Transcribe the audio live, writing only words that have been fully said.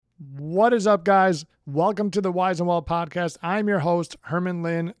What is up, guys? Welcome to the Wise and Well podcast. I'm your host, Herman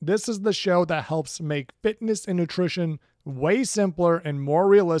Lin. This is the show that helps make fitness and nutrition way simpler and more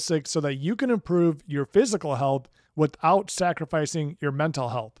realistic so that you can improve your physical health without sacrificing your mental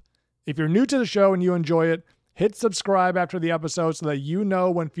health. If you're new to the show and you enjoy it, hit subscribe after the episode so that you know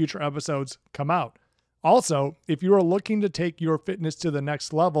when future episodes come out. Also, if you are looking to take your fitness to the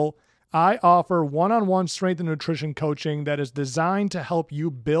next level, I offer one-on-one strength and nutrition coaching that is designed to help you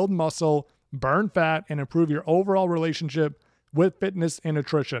build muscle, burn fat, and improve your overall relationship with fitness and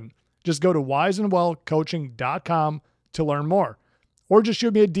nutrition. Just go to wiseandwellcoaching.com to learn more. Or just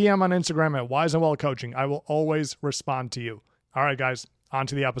shoot me a DM on Instagram at wiseandwellcoaching. I will always respond to you. All right, guys, on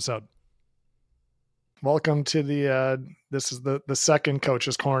to the episode. Welcome to this is the second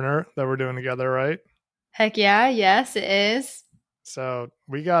Coach's Corner that we're doing together, right? Heck yeah. Yes, it is. So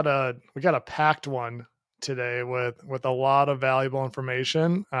we got a packed one today with a lot of valuable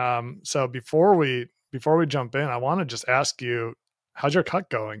information. So before we jump in, I want to just ask you, how's your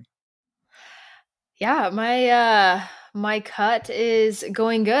cut going? Yeah, my cut is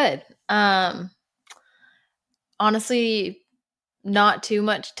going good. Honestly, not too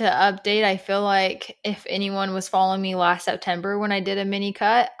much to update. I feel like if anyone was following me last September when I did a mini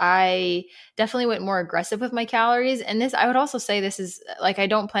cut, I definitely went more aggressive with my calories. And this, I would also say this is like, I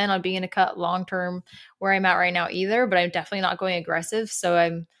don't plan on being in a cut long-term where I'm at right now either, but I'm definitely not going aggressive. So I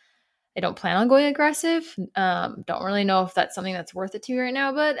don't plan on going aggressive. Don't really know if that's something that's worth it to me right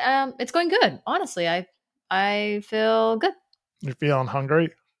now, but it's going good. Honestly, I feel good. You're feeling hungry?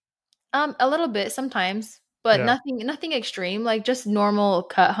 A little bit sometimes. But Yeah. nothing extreme, like just normal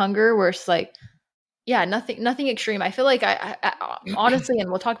cut hunger where it's like, yeah, nothing extreme. I feel like I honestly,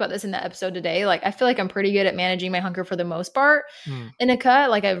 and we'll talk about this in the episode today, like I feel like I'm pretty good at managing my hunger for the most part in a cut.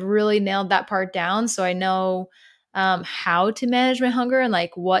 Like I've really nailed that part down. So I know how to manage my hunger and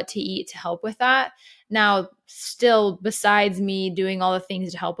like what to eat to help with that. Now, still, besides me doing all the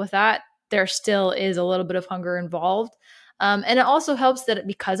things to help with that, there still is a little bit of hunger involved. And it also helps that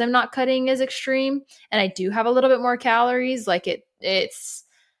because I'm not cutting as extreme and I do have a little bit more calories, like it's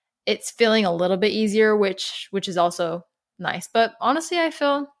feeling a little bit easier, which is also nice. But honestly, I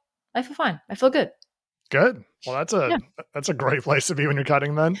feel fine. I feel good. Good. Well, that's a great place to be when you're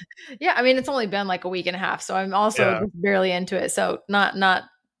cutting then. Yeah. I mean, it's only been like a week and a half, so I'm also just barely into it. So not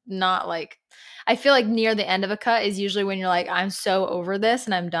like, I feel like near the end of a cut is usually when you're like, I'm so over this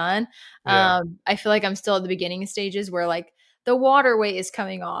and I'm done. Yeah. I feel like I'm still at the beginning stages where like the water weight is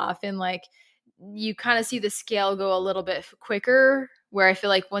coming off and like you kind of see the scale go a little bit quicker, where I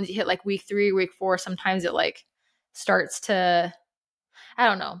feel like once you hit like week 3, week 4, sometimes it like starts to, I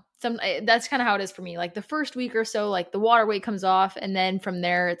don't know. That's kind of how it is for me. Like the first week or so, like the water weight comes off, and then from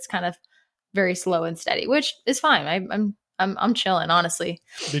there it's kind of very slow and steady, which is fine. I'm chilling, honestly.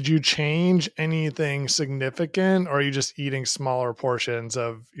 Did you change anything significant, or are you just eating smaller portions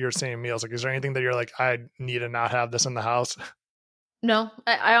of your same meals? Like, is there anything that you're like, I need to not have this in the house? No,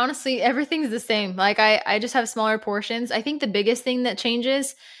 I honestly, everything's the same. Like I just have smaller portions. I think the biggest thing that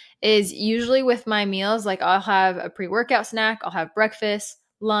changes is usually with my meals, like I'll have a pre-workout snack, I'll have breakfast,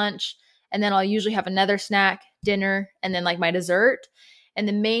 lunch, and then I'll usually have another snack, dinner, and then like my dessert. And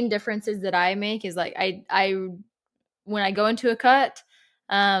the main differences that I make is like I when I go into a cut,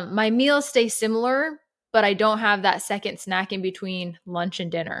 my meals stay similar, but I don't have that second snack in between lunch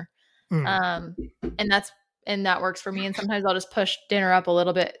and dinner. And that works for me. And sometimes I'll just push dinner up a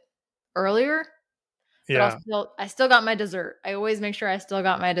little bit earlier. Yeah. But I still got my dessert. I always make sure I still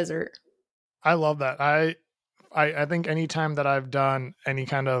got my dessert. I love that. I think anytime that I've done any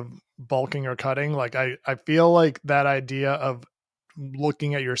kind of bulking or cutting, like I feel like that idea of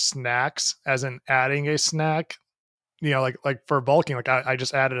looking at your snacks as in adding a snack, you know, like for bulking, like I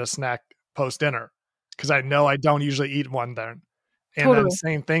just added a snack post dinner because I know I don't usually eat one then. And Totally. then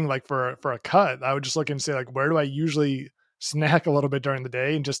same thing, like for a cut, I would just look and say like, where do I usually snack a little bit during the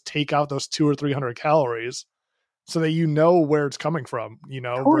day and just take out those 200 or 300 calories so that you know where it's coming from, you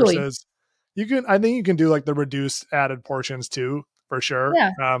know, Totally. versus I think you can do like the reduced added portions too, for sure.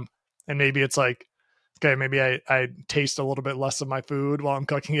 Yeah. And maybe it's like, okay, maybe I taste a little bit less of my food while I'm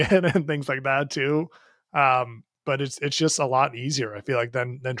cooking it and things like that too. But it's just a lot easier, I feel like,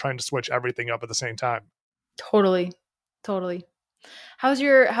 than trying to switch everything up at the same time. Totally. How's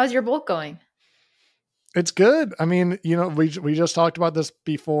your bulk going? It's good. I mean, you know, we just talked about this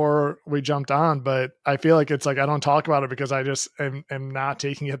before we jumped on, but I feel like it's like I don't talk about it because I just am not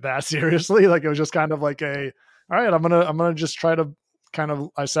taking it that seriously. Like it was just kind of like all right, I'm gonna just try to kind of,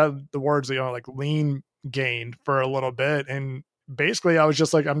 I said the words, you know, like lean gain for a little bit, and basically I was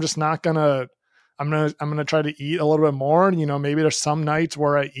just like, I'm I'm gonna try to eat a little bit more. Maybe there's some nights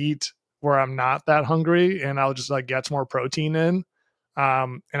where I eat where I'm not that hungry, and I'll just like get some more protein in.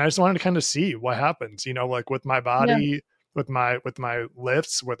 And I just wanted to kind of see what happens, like with my Yeah. body, with my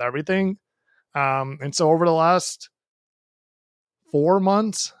lifts, with everything. And so over the last 4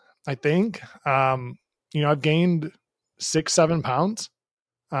 months, I think, I've gained 6, 7 pounds.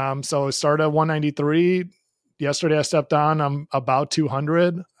 So it started at 193. Yesterday I stepped on, I'm about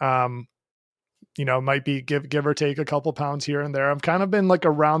 200. Might be give or take a couple pounds here and there. I've kind of been like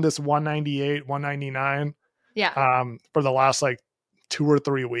around this 198, 199 Yeah. for the last like 2 or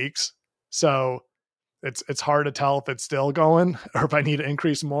 3 weeks. So it's hard to tell if it's still going or if I need to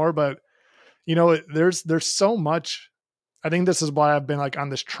increase more. But there's so much. I think this is why I've been like on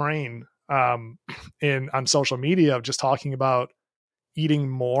this train on social media of just talking about eating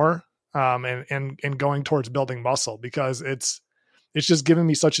more and going towards building muscle, because it's just giving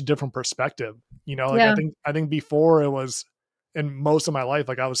me such a different perspective. Like Yeah. I think before it was, in most of my life,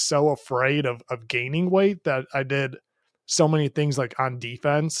 like I was so afraid of gaining weight that I did so many things like on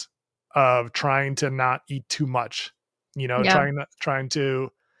defense of trying to not eat too much, Yeah. trying to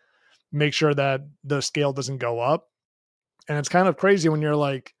make sure that the scale doesn't go up. And it's kind of crazy when you're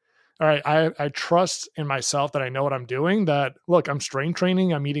like, all right, I trust in myself that I know what I'm doing, that look, I'm strength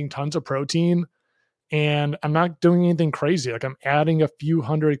training, I'm eating tons of protein, and I'm not doing anything crazy. Like I'm adding a few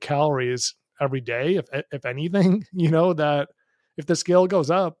hundred calories every day, if anything, that if the scale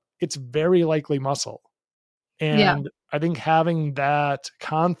goes up, it's very likely muscle. Yeah. And I think having that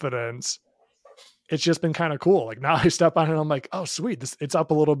confidence, it's just been kind of cool. Like now I step on it and I'm like, oh sweet, it's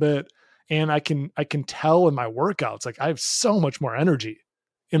up a little bit. And I can tell in my workouts, like I have so much more energy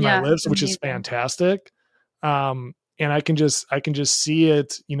in my Yeah. It's lifts, which is amazing. fantastic. And I can just see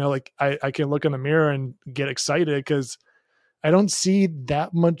it, like I can look in the mirror and get excited because I don't see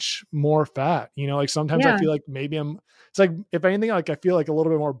that much more fat. Like sometimes I Yeah. feel like maybe it's like, if anything, like I feel like a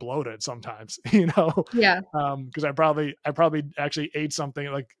little bit more bloated sometimes, Yeah. because I probably actually ate something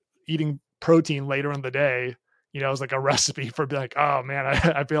like eating protein later in the day, is like a recipe for being like, oh man,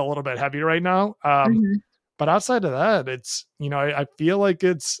 I feel a little bit heavy right now. Mhm. But outside of that, it's, I feel like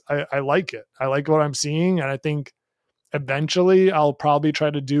I like it. I like what I'm seeing. And I think eventually I'll probably try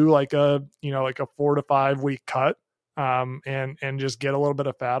to do like a 4 to 5 week cut, and just get a little bit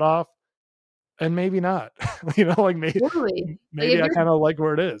of fat off, and maybe not, like Totally. Like if maybe I you're kind of like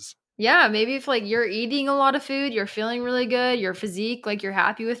where it is. Yeah, maybe if like you're eating a lot of food, you're feeling really good, your physique, like you're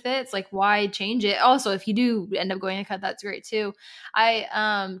happy with it. It's like why change it? Also, if you do end up going to cut, that's great too.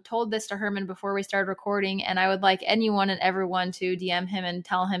 I told this to Herman before we started recording, and I would like anyone and everyone to DM him and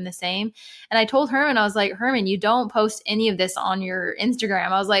tell him the same. And I told Herman, I was like, Herman, you don't post any of this on your Instagram.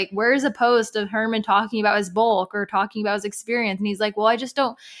 I was like, where's a post of Herman talking about his bulk or talking about his experience? And he's like, well, I just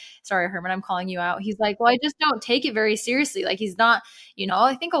don't. Sorry, Herman, I'm calling you out. He's like, well, I just don't take it very seriously. Like he's not,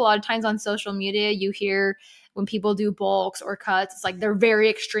 I think a lot of times on social media, you hear when people do bulks or cuts, it's like they're very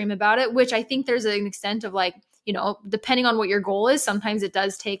extreme about it, which I think there's an extent of like, depending on what your goal is, sometimes it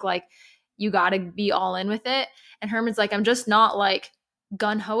does take like, you got to be all in with it. And Herman's like, I'm just not like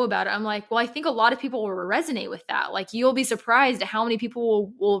gun ho about it. I'm like, well, I think a lot of people will resonate with that. Like, you'll be surprised at how many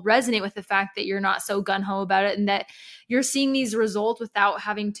people will resonate with the fact that you're not so gun ho about it and that you're seeing these results without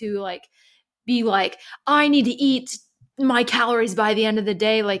having to like be like, I need to eat my calories by the end of the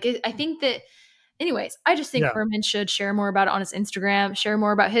day. Like, I think that, anyways, I just think Yeah. Herman should share more about it on his Instagram, share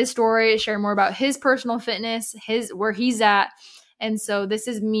more about his story, share more about his personal fitness, where he's at. And so this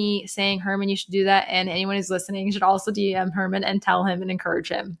is me saying, Herman, you should do that. And anyone who's listening should also DM Herman and tell him and encourage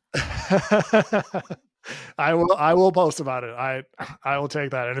him. I will post about it. I will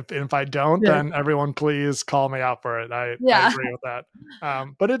take that. And if I don't, Yeah. then everyone please call me out for it. I Yeah. agree with that.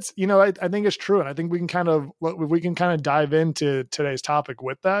 But it's, I think it's true. And I think we can kind of dive into today's topic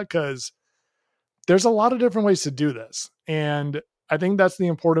with that, because there's a lot of different ways to do this. And I think that's the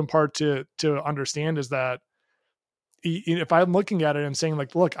important part to understand, is that if I'm looking at it and saying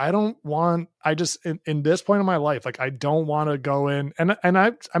like, look, I just, in this point in my life, like I don't want to go in and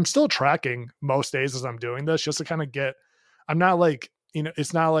I'm still tracking most days as I'm doing this, just to kind of I'm not like,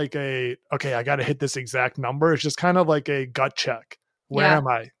 it's not like okay, I got to hit this exact number. It's just kind of like a gut check. Where Yeah. am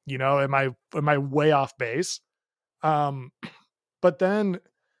I? Am I way off base? But then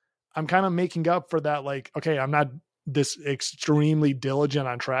I'm kind of making up for that. Like, okay, I'm not this extremely diligent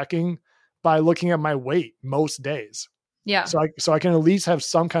on tracking by looking at my weight most days. Yeah. So I can at least have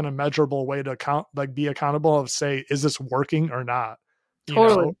some kind of measurable way to be accountable of, say, is this working or not?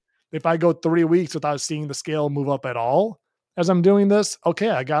 Totally. If I go 3 weeks without seeing the scale move up at all as I'm doing this, okay,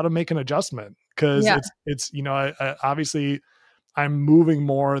 I got to make an adjustment, because Yeah. it's, I obviously I'm moving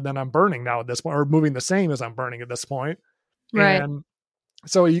more than I'm burning now at this point, or moving the same as I'm burning at this point. Right. And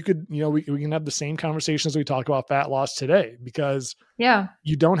so you could, we can have the same conversations we talk about fat loss today, because Yeah.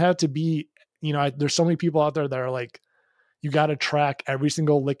 you don't have to be, there's so many people out there that are like, you got to track every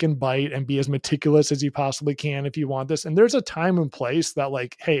single lick and bite and be as meticulous as you possibly can if you want this. And there's a time and place that,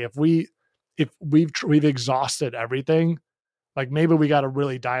 like, hey, if we've exhausted everything, like maybe we got to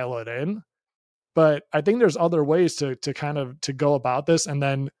really dial it in. But I think there's other ways to kind of to go about this, and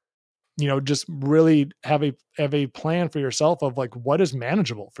then just really have a plan for yourself of like what is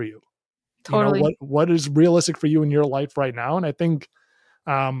manageable for you. Totally. What is realistic for you in your life right now. And I think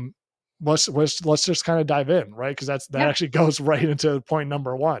um let's just kind of dive in, right? Because that Yeah. actually goes right into point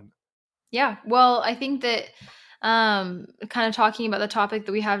number one. Yeah. Well, I think that kind of talking about the topic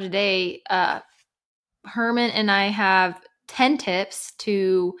that we have today, Herman and I have 10 tips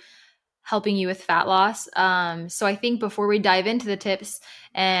to helping you with fat loss. So I think before we dive into the tips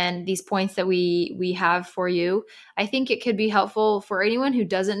and these points that we have for you, I think it could be helpful for anyone who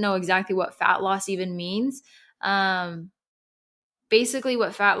doesn't know exactly what fat loss even means. Basically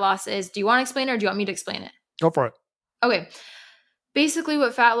what fat loss is. Do you want to explain it, or do you want me to explain it? Go for it. Okay. Basically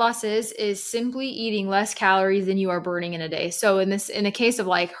what fat loss is simply eating less calories than you are burning in a day. So in the case of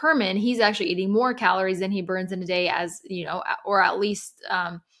like Herman, he's actually eating more calories than he burns in a day, as or at least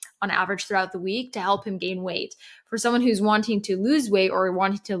on average throughout the week, to help him gain weight. For someone who's wanting to lose weight or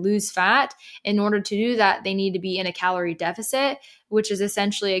wanting to lose fat, in order to do that, they need to be in a calorie deficit, which is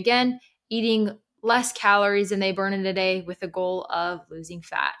essentially, again, eating less calories than they burn in a day with the goal of losing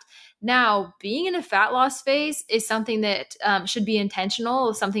fat. Now, being in a fat loss phase is something that should be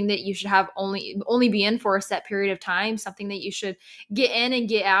intentional, something that you should have only be in for a set period of time, something that you should get in and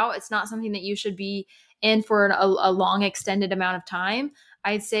get out. It's not something that you should be in for a long extended amount of time.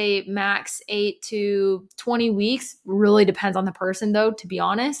 I'd say max 8 to 20 weeks. Really depends on the person, though, to be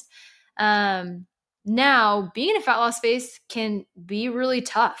honest. Now, being in a fat loss phase can be really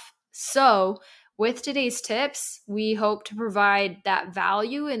tough. So with today's tips, we hope to provide that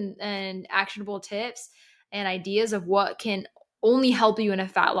value and actionable tips and ideas of what can only help you in a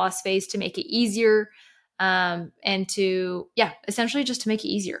fat loss phase to make it easier, and to, essentially just to make it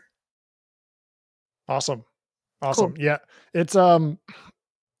easier. Awesome. Cool. Yeah. It's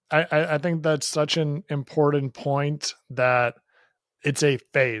I think that's such an important point, that it's a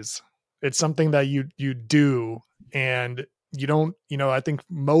phase. It's something that you do, and you don't, I think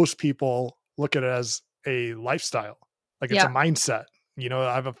most people look at it as a lifestyle. Like it's a Yeah. mindset.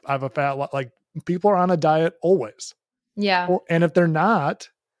 I have a like people are on a diet always. Yeah. And if they're not,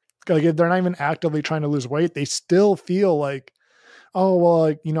 like if they're not even actively trying to lose weight, they still feel like, oh, well,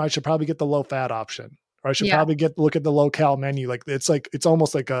 like, I should probably get the low fat option, or I should Yeah. probably look at the low cal menu. Like it's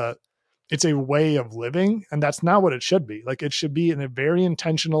almost like it's a way of living, and that's not what it should be. Like it should be a very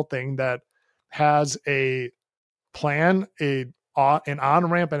intentional thing that has a plan, an on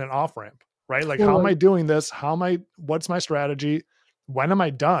ramp and an off ramp, right? Like, how am I Totally. doing this? What's my strategy? When am I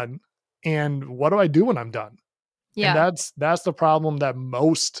done? And what do I do when I'm done? And Yeah. that's the problem that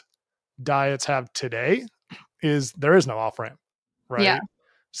most diets have today, is there is no off ramp, Yeah. right?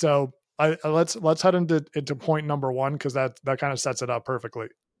 So let's head into point number one, because that kind of sets it up perfectly.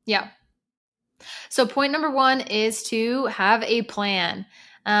 Yeah. So point number one is to have a plan.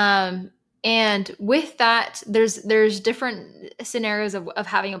 And with that, there's different scenarios of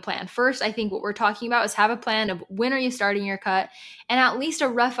having a plan. First, I think what we're talking about is have a plan of when are you starting your cut, and at least a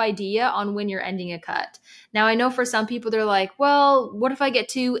rough idea on when you're ending a cut. Now, I know for some people, they're like, well, what if I get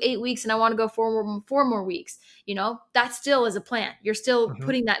to 8 weeks and I want to go four more weeks? That still is a plan. You're still Mm-hmm.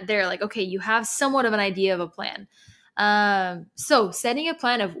 putting that there. Like, okay, you have somewhat of an idea of a plan. So setting a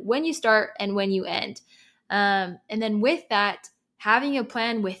plan of when you start and when you end. And then with that, having a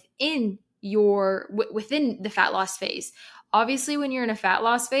plan within within the fat loss phase. Obviously, when you're in a fat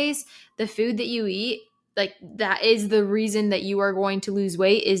loss phase, the food that you eat, like that is the reason that you are going to lose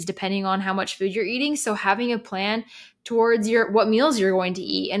weight, is depending on how much food you're eating. So having a plan towards what meals you're going to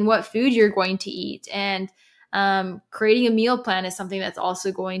eat and what food you're going to eat, and creating a meal plan is something that's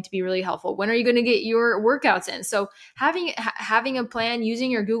also going to be really helpful. When are you going to get your workouts in? So having a plan,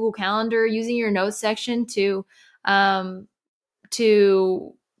 using your Google Calendar, using your notes section um,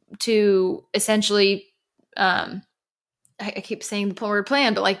 to essentially, I keep saying the word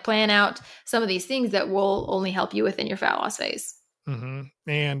plan, but like plan out some of these things that will only help you within your fat loss phase. Mm-hmm.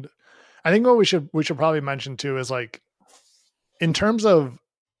 And I think what we should probably mention too is, like, in terms of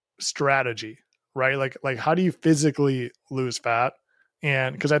strategy, right? Like how do you physically lose fat?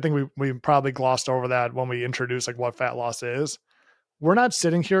 And because I think we probably glossed over that when we introduced like what fat loss is. We're not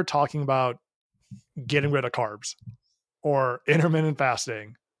sitting here talking about getting rid of carbs, or intermittent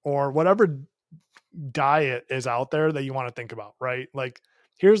fasting or whatever diet is out there that you want to think about, right? Like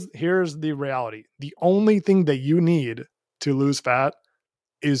here's the reality. The only thing that you need to lose fat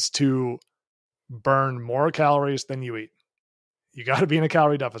is to burn more calories than you eat. You got to be in a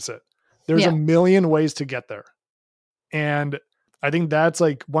calorie deficit. There's a Yeah. million ways to get there. And I think that's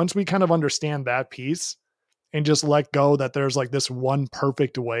like once we kind of understand that piece and just let go that there's like this one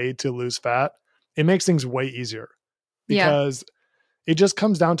perfect way to lose fat, it makes things way easier Yeah. because it just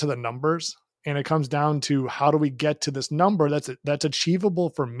comes down to the numbers and it comes down to how do we get to this number that's achievable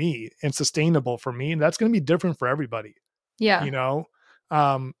for me and sustainable for me, and that's going to be different for everybody, Yeah. you know.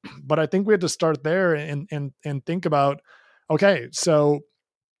 But I think we have to start there and think about, okay, so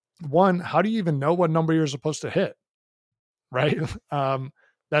one, how do you even know what number you're supposed to hit, right?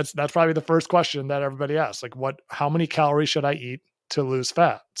 That's probably the first question that everybody asks, like how many calories should I eat to lose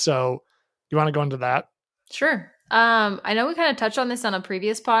fat? So you want to go into that? Sure. I know we kind of touched on this on a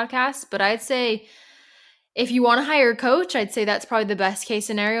previous podcast, but I'd say if you want to hire a coach, I'd say that's probably the best case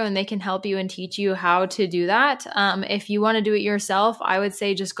scenario and they can help you and teach you how to do that. If you want to do it yourself, I would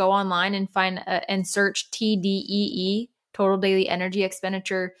say just go online and and search TDEE, Total Daily Energy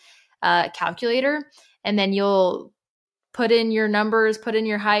Expenditure Calculator. And then you'll put in your numbers, put in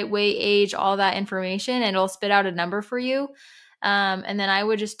your height, weight, age, all that information, and it'll spit out a number for you. And then I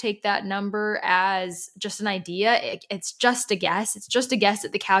would just take that number as just an idea. It's just a guess. It's just a guess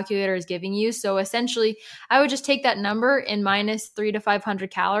that the calculator is giving you. So essentially, I would just take that number and minus 300 to 500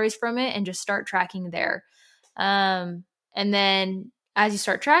 calories from it and just start tracking there. And then as you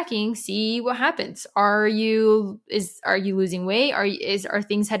start tracking, see what happens. Are you losing weight? Are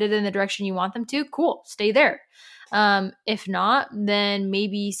things headed in the direction you want them to? Cool, stay there. If not, then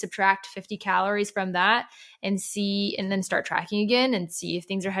maybe subtract 50 calories from that and then start tracking again and see if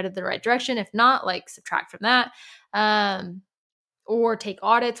things are headed the right direction. If not, like subtract from that. Or take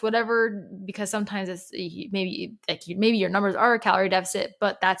audits, whatever, because sometimes it's maybe your numbers are a calorie deficit,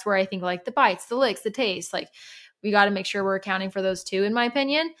 but that's where I think like the bites, the licks, the taste, like we got to make sure we're accounting for those too, in my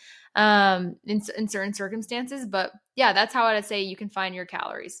opinion, in certain circumstances. But yeah, that's how I'd say you can find your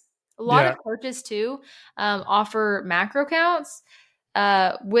calories. A lot Yeah. of coaches too offer macro counts,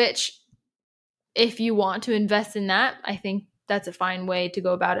 which if you want to invest in that, I think that's a fine way to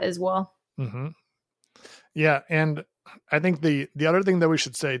go about it as well. Mm-hmm. Yeah. And I think the other thing that we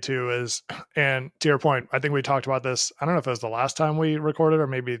should say too is, and to your point, I think we talked about this. I don't know if it was the last time we recorded or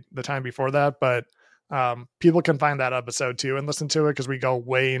maybe the time before that, but people can find that episode too and listen to it because we go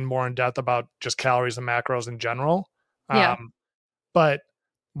way more in depth about just calories and macros in general. Yeah, But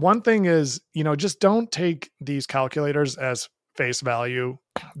one thing is, just don't take these calculators as face value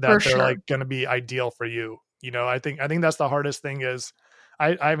for that they're sure. like going to be ideal for you. I think that's the hardest thing is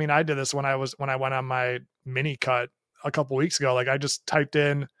I mean, I did this when I went on my mini cut a couple weeks ago. Like I just typed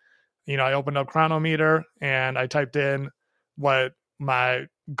in, I opened up Chronometer and I typed in what my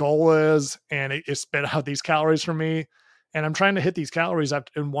goal is and it spit out these calories for me. And I'm trying to hit these calories up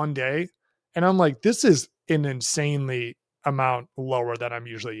in one day. And I'm like, this is an insanely amount lower than I'm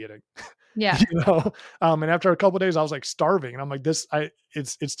usually eating, Yeah, you know? And after a couple of days, I was like starving and I'm like,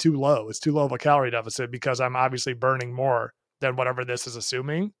 it's too low. It's too low of a calorie deficit because I'm obviously burning more than whatever this is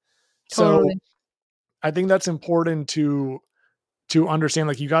assuming. So totally. I think that's important to understand,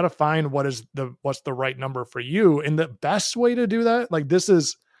 like you got to find what's the right number for you. And the best way to do that, like this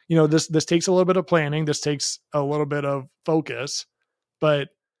is, this takes a little bit of planning. This takes a little bit of focus, but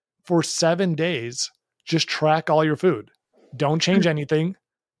for 7 days, just track all your food. Don't change anything.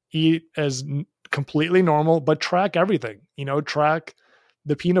 Eat as completely normal, but track everything, track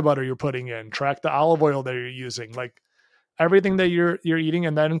the peanut butter you're putting in, track the olive oil that you're using, like everything that you're eating,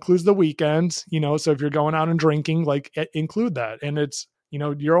 and that includes the weekends, so if you're going out and drinking, like include that. And it's,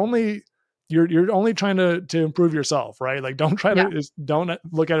 you're only trying to improve yourself, right? Like Yeah, don't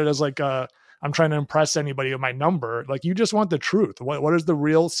look at it as like I'm trying to impress anybody with my number. Like you just want the truth. What is the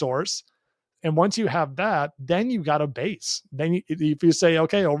real source? And once you have that, then you got a base. Then if you say,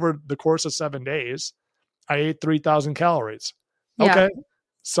 okay, over the course of 7 days I ate 3,000 calories, yeah. okay,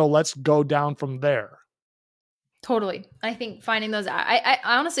 so let's go down from there. Totally. I think finding those, I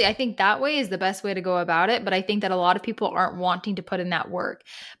honestly, I think that way is the best way to go about it. But I think that a lot of people aren't wanting to put in that work.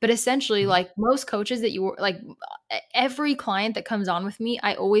 But essentially, Mhm. like most coaches that every client that comes on with me,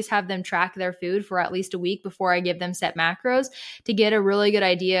 I always have them track their food for at least a week before I give them set macros to get a really good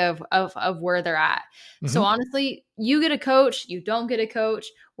idea of where they're at. So Mhm. honestly, you get a coach, you don't get a coach,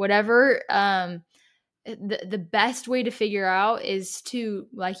 whatever. The best way to figure out is to,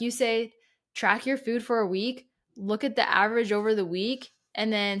 like you say, track your food for a week, look at the average over the week,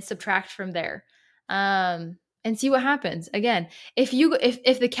 and then subtract from there. and see what happens. Again, if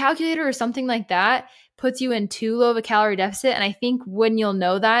the calculator or something like that puts you in too low of a calorie deficit, and I think when you'll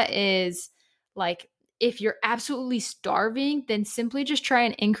know that is like if you're absolutely starving, then simply just try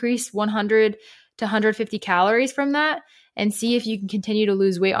and increase 100 to 150 calories from that and see if you can continue to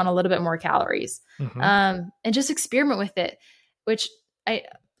lose weight on a little bit more calories. Mm-hmm. And just experiment with it, which I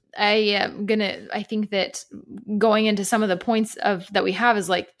I am gonna. I think that going into some of the points of that we have is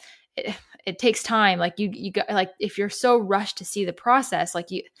like it takes time. Like you got like if you're so rushed to see the process, like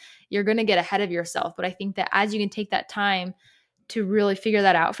you're gonna get ahead of yourself. But I think that as you can take that time to really figure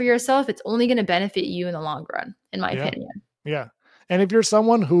that out for yourself, it's only going to benefit you in the long run, in my Yeah. opinion. Yeah. And if you're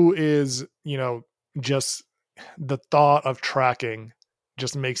someone who is, just the thought of tracking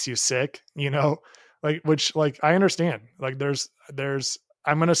just makes you sick, like I understand. Like there's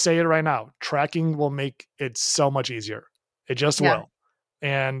I'm going to say it right now. Tracking will make it so much easier. It just Yeah, will.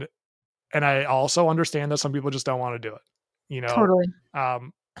 And I also understand that some people just don't want to do it, you know. totally.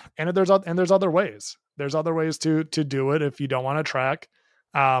 Um and there's other ways. There's other ways to do it if you don't want to track.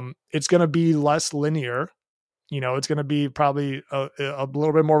 It's going to be less linear. It's going to be probably a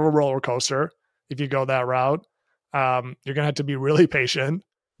little bit more of a roller coaster if you go that route. You're going to have to be really patient,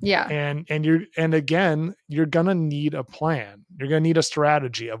 Yeah, and again, you're going to need a plan. You're going to need a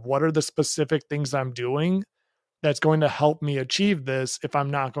strategy of what are the specific things I'm doing that's going to help me achieve this if I'm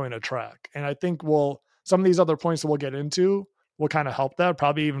not going to track. And I think some of these other points that we'll get into will kind of help that,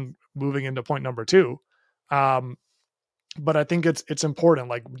 probably even moving into point number 2. Um, but I think it's important,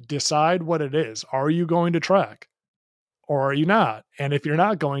 like decide what it is. Are you going to track? Or are you not? And if you're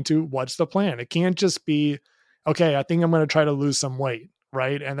not going to, what's the plan? It can't just be, okay, I think I'm going to try to lose some weight,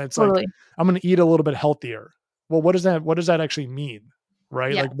 right? And it's like, totally. I'm going to eat a little bit healthier. Well, what does that actually mean?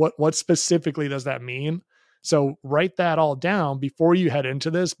 Right? Yeah, Like what specifically does that mean? So write that all down before you head into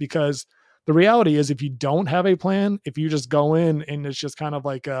this, because the reality is if you don't have a plan, if you just go in and it's just kind of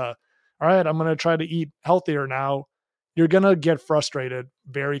like all right, I'm going to try to eat healthier now, you're going to get frustrated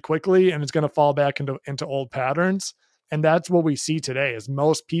very quickly and it's going to fall back into old patterns. And that's what we see today is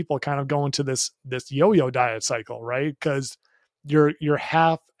most people kind of go into this yo-yo diet cycle, right? Because you're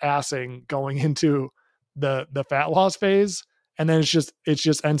half-assing going into the fat loss phase, and then it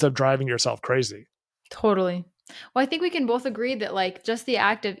just ends up driving yourself crazy. totally. Well, I think we can both agree that like just the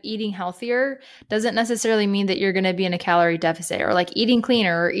act of eating healthier doesn't necessarily mean that you're going to be in a calorie deficit or like eating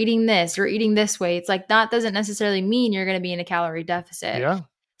cleaner or eating this or eating this way. It's like that doesn't necessarily mean you're going to be in a calorie deficit. Yeah.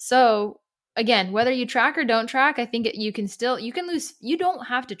 So again, whether you track or don't track, I think you can lose. You don't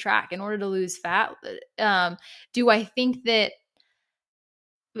have to track in order to lose fat. Do I think that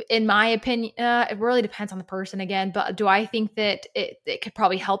in my opinion, it really depends on the person again, but do I think that it could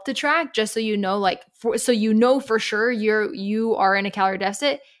probably help to track just so you know, like, so you know for sure you are in a calorie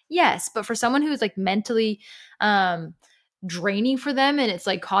deficit? Yes. But for someone who's like mentally um, draining for them and it's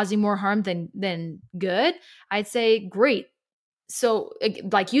like causing more harm than good, I'd say great. So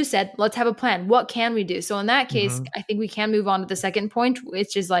like you said, let's have a plan. What can we do? So in that case, Hmm. I think we can move on to the second point,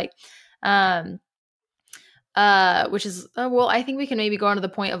 which is like, um, which is well, I think we can maybe go on to the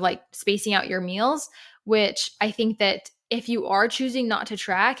point of like spacing out your meals, which I think that if you are choosing not to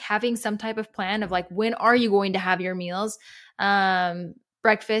track, having some type of plan of like when are you going to have your meals,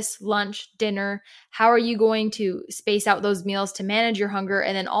 breakfast, lunch, dinner, how are you going to space out those meals to manage your hunger,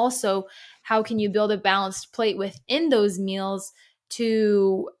 and then also how can you build a balanced plate within those meals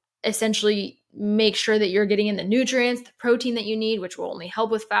to essentially make sure that you're getting in the nutrients, the protein that you need, which will only help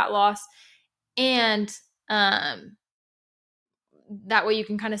with fat loss, and um, that way you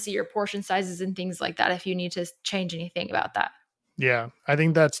can kind of see your portion sizes and things like that if you need to change anything about that. Yeah. I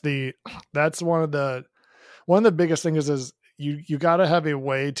think that's one of the biggest things is you got to have a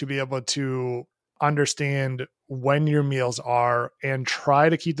way to be able to understand when your meals are and try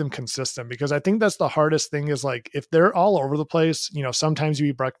to keep them consistent, because I think that's the hardest thing is like if they're all over the place, sometimes you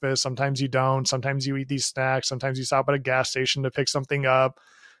eat breakfast, sometimes you don't, sometimes you eat these snacks, sometimes you stop at a gas station to pick something up.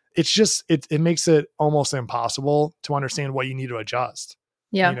 It's just it makes it almost impossible to understand what you need to adjust,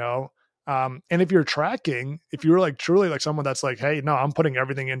 you Yeah. know. And if you're tracking, if you're like truly like someone that's like, hey, no, I'm putting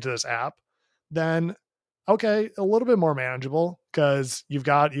everything into this app, then okay, a little bit more manageable because you've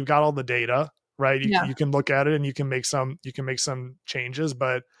got all the data, right? You Yeah. you can look at it and you can make some changes.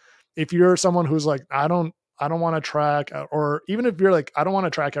 But if you're someone who's like, I don't want to track, or even if you're like, I don't want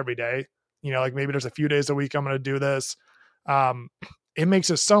to track every day, like maybe there's a few days a week I'm going to do this. Um, it makes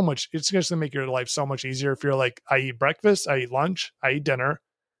it so much. It's just gonna make your life so much easier if you're like, I eat breakfast, I eat lunch, I eat dinner,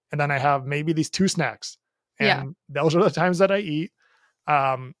 and then I have maybe these two snacks, Yeah. and those are the times that I eat.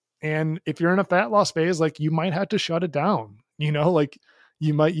 Um, and if you're in a fat loss phase, like you might have to shut it down, like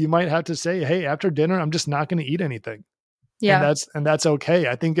you might have to say, hey, after dinner, I'm just not going to eat anything. And Yeah. that's okay.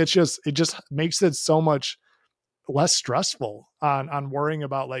 I think it just makes it so much less stressful on worrying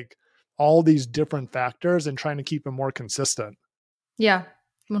about like all these different factors and trying to keep it more consistent. Yeah.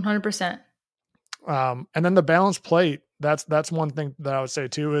 100%. And then the balanced plate, that's one thing that I would say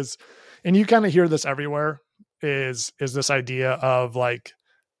too is, and you kind of hear this everywhere, is this idea of like,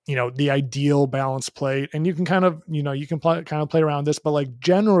 the ideal balanced plate. And you can kind of, you can kind of play around this, but like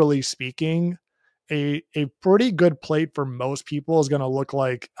generally speaking, a pretty good plate for most people is going to look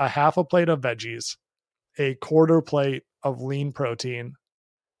like a half a plate of veggies, a quarter plate of lean protein,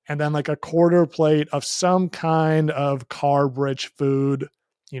 and then like a quarter plate of some kind of carb rich food,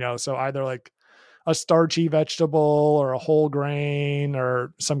 so either like a starchy vegetable or a whole grain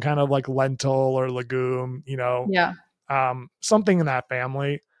or some kind of like lentil or legume, Yeah. something in that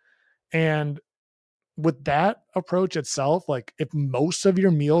family. And with that approach itself, like if most of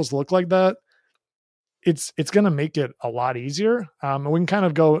your meals look like that, it's going to make it a lot easier. And we can kind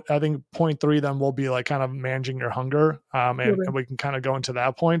of go, I think point 3 then will be like kind of managing your hunger. And we can kind of go into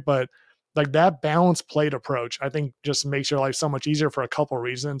that point, but like that balanced plate approach, I think just makes your life so much easier for a couple of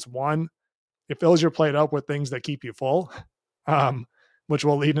reasons. One, it fills your plate up with things that keep you full, um, which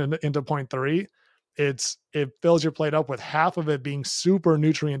will lead into point 3. It fills your plate up with half of it being super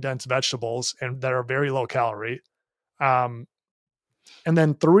nutrient dense vegetables and that are very low calorie. Um, and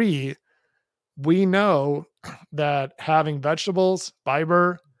then 3, we know that having vegetables,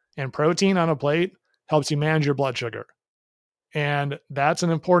 fiber, and protein on a plate helps you manage your blood sugar. And that's an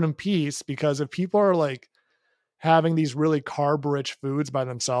important piece because if people are like having these really carb rich foods by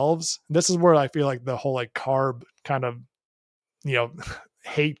themselves, this is where I feel like the whole like carb kind of, you know,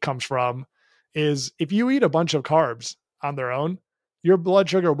 hate comes from, is if you eat a bunch of carbs on their own, your blood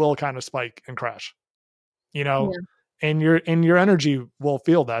sugar will kind of spike and crash, you know, Yeah. and your energy will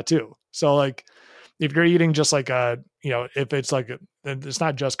feel that too. So like if you're eating just like if it's like it's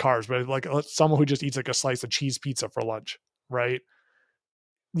not just carbs, but like someone who just eats like a slice of cheese pizza for lunch, right?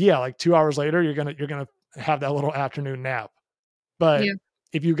 Yeah, like 2 hours later, you're gonna have that little afternoon nap. But Yeah.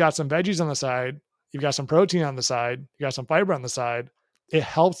 if you've got some veggies on the side, you've got some protein on the side, you got some fiber on the side, it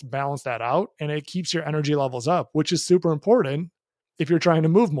helps balance that out and it keeps your energy levels up, which is super important if you're trying to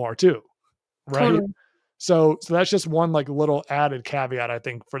move more too, right? Totally. So that's just one like little added caveat I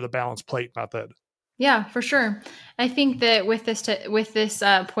think for the balanced plate method. Yeah, for sure. I think that with this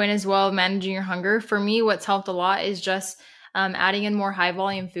point as well, of managing your hunger, for me, what's helped a lot is just adding in more high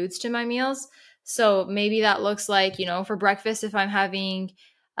volume foods to my meals. So maybe that looks like, for breakfast, if I'm having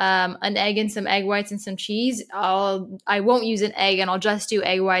an egg and some egg whites and some cheese, I won't use an egg and I'll just do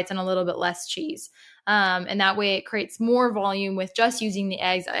egg whites and a little bit less cheese. And that way it creates more volume with just using the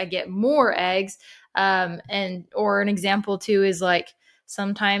eggs. I get more eggs. Or an example too is like,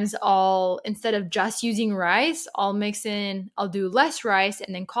 sometimes instead of just using rice, I'll do less rice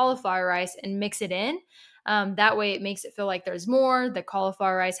and then cauliflower rice and mix it in. That way it makes it feel like there's more. The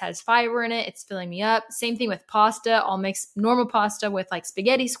cauliflower rice has fiber in it. It's filling me up. Same thing with pasta. I'll mix normal pasta with like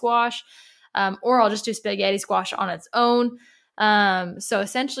spaghetti squash, or I'll just do spaghetti squash on its own. So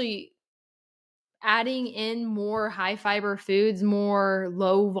essentially, adding in more high fiber foods, more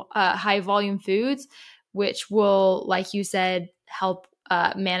high volume foods, which will, like you said, help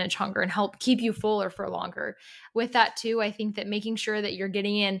manage hunger and help keep you fuller for longer. With that too, I think that making sure that you're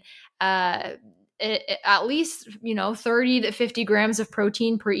getting in at least 30 to 50 grams of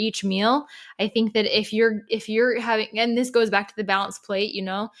protein per each meal. I think that if you're having, and this goes back to the balanced plate,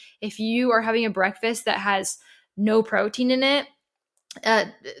 if you are having a breakfast that has no protein in it,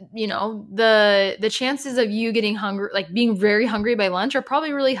 the chances of you getting hungry, like being very hungry by lunch, are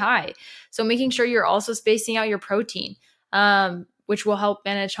probably really high. So making sure you're also spacing out your protein, which will help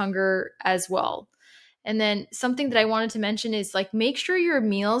manage hunger as well. And then something that I wanted to mention is like, make sure your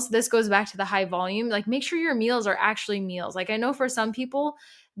meals, this goes back to the high volume, like make sure your meals are actually meals. Like I know for some people,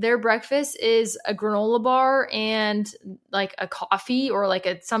 their breakfast is a granola bar and like a coffee or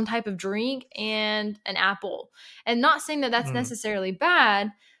like some type of drink and an apple. And not saying that that's necessarily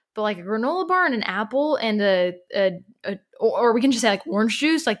bad, but like a granola bar and an apple and or we can just say like orange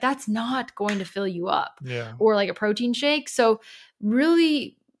juice, like that's not going to fill you up. Yeah. Or like a protein shake. So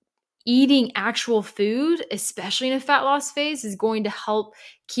really eating actual food, especially in a fat loss phase, is going to help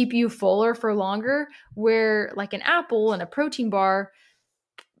keep you fuller for longer, where like an apple and a protein bar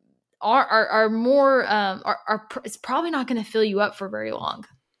are more it's probably not going to fill you up for very long.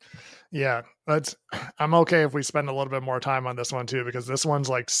 Yeah, I'm okay if we spend a little bit more time on this one too, because this one's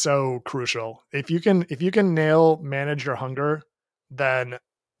like so crucial. If you can manage your hunger, then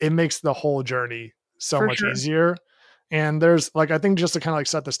it makes the whole journey so For much sure. easier. And there's like, I think just to kind of like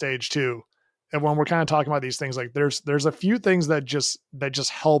set the stage too, and when we're kind of talking about these things, like there's a few things that just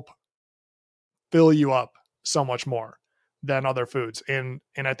help fill you up so much more than other foods. And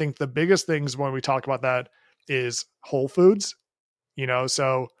I think the biggest things when we talk about that is whole foods,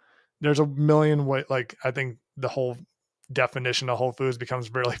 so there's a million way, like I think the whole definition of whole foods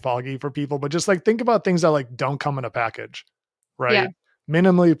becomes really foggy for people, but just like think about things that like don't come in a package, Yeah, right?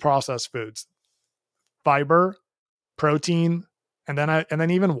 Minimally processed foods, fiber, protein, and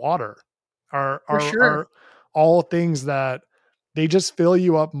then even water are for are sure. are all things that they just fill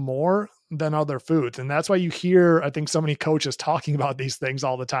you up more than other foods. And that's why you hear, I think, so many coaches talking about these things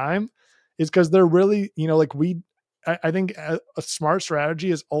all the time, is because they're really, like I think a smart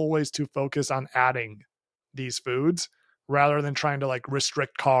strategy is always to focus on adding these foods rather than trying to like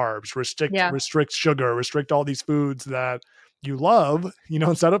restrict carbs, Yeah, restrict sugar, restrict all these foods that you love,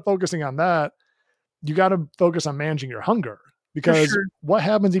 instead of focusing on that, you got to focus on managing your hunger, for because sure. what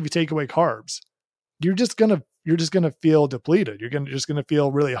happens if you take away carbs? You're just gonna feel depleted. You're gonna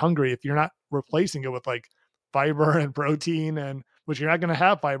feel really hungry if you're not replacing it with like fiber and protein, and which you're not gonna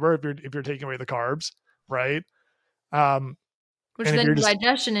have fiber if you're taking away the carbs, right? Um, Which and if then you're your just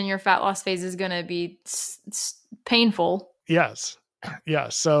digestion in your fat loss phase is going to be painful. yes, yeah.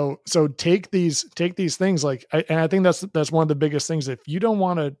 So take these things like, and I think that's one of the biggest things. If you don't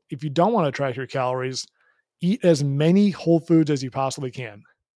want to track your calories, eat as many whole foods as you possibly can.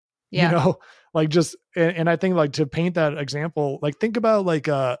 you Yeah, know like just and I think like to paint that example, like think about like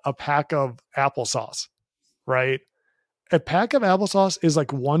a pack of applesauce, right? A pack of applesauce is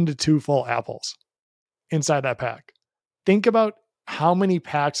like 1 to 2 full apples inside that pack. Think about how many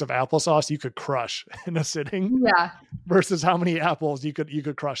packs of applesauce you could crush in a sitting yeah, versus how many apples you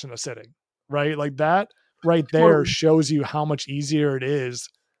could crush in a sitting, right? Like that right there totally. shows you how much easier it is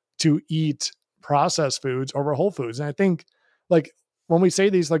to eat processed foods over whole foods. And I think like when we say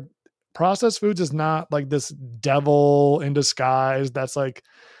these, like processed foods is not like this devil in disguise that's like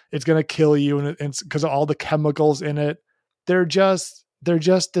it's going to kill you, and it's because of all the chemicals in it. They're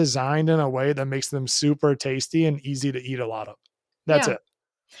just designed in a way that makes them super tasty and easy to eat a lot of. That's Yeah. it.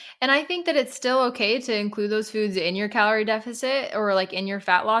 And I think that it's still okay to include those foods in your calorie deficit or like in your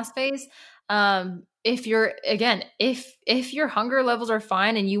fat loss phase. If you're again, if your hunger levels are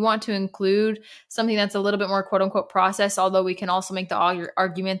fine and you want to include something that's a little bit more quote unquote processed, although we can also make the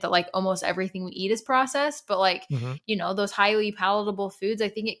argument that like almost everything we eat is processed, but like Mm-hmm. those highly palatable foods, I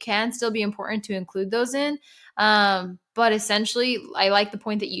think it can still be important to include those in. But essentially, I like the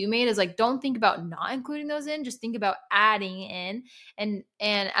point that you made is like don't think about not including those in, just think about adding in, and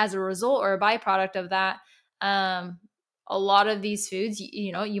as a result or a byproduct of that, um a lot of these foods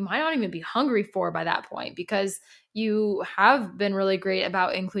you might not even be hungry for by that point because you have been really great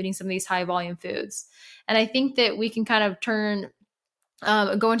about including some of these high volume foods. And I think that we can kind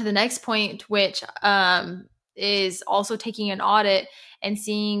of go into the next point, which is also taking an audit and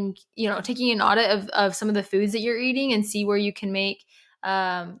seeing, taking an audit of some of the foods that you're eating and see where you can make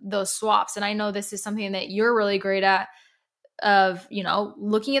those swaps. And I know this is something that you're really great at, of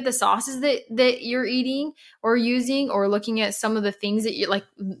looking at the sauces that you're eating or using, or looking at some of the things that you like,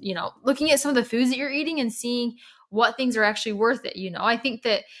 looking at some of the foods that you're eating and seeing what things are actually worth it. I think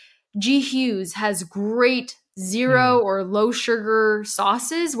that G Hughes has great zero Mm. or low sugar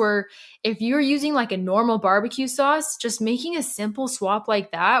sauces where if you're using like a normal barbecue sauce, just making a simple swap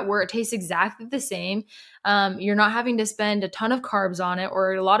like that where it tastes exactly the same, you're not having to spend a ton of carbs on it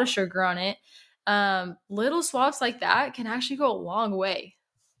or a lot of sugar on it. Little swaps like that can actually go a long way.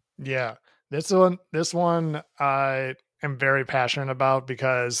 Yeah. This one I am very passionate about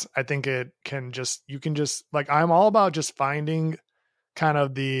because I think you can just like, I'm all about just finding kind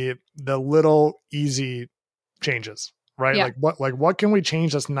of the little easy changes, right? Yeah. Like what can we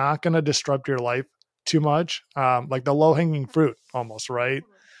change that's not going to disrupt your life too much? Like the low hanging fruit almost, right?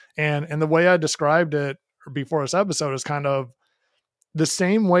 And the way I described it before this episode is kind of the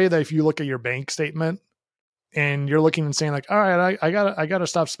same way that if you look at your bank statement and you're looking and saying like, all right, I gotta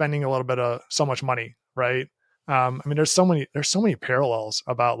stop spending a little bit of so much money, right? I mean, there's so many parallels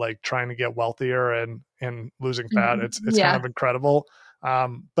about like trying to get wealthier and losing fat. Mhm. It's kind Yeah. of incredible.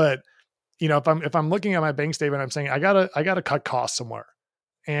 But if I'm looking at my bank statement, I'm saying I gotta cut costs somewhere,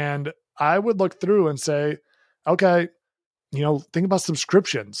 and I would look through and say, okay, think about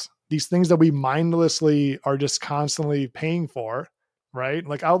subscriptions, these things that we mindlessly are just constantly paying for, right?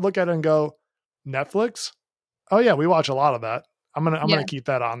 Like I would look at it and go, Netflix. Oh yeah, we watch a lot of that. I'm Yeah. gonna keep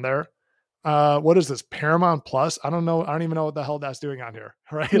that on there. What is this? Paramount Plus? I don't know. I don't even know what the hell that's doing on here.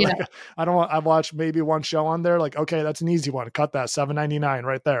 Right? Yeah. Like I don't want I've watched maybe one show on there. Like, okay, that's an easy one. Cut that, $7.99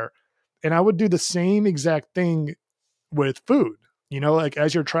 right there. And I would do the same exact thing with food. Like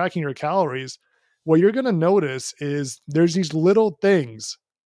as you're tracking your calories, what you're going to notice is there's these little things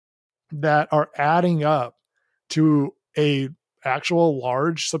that are adding up to a actual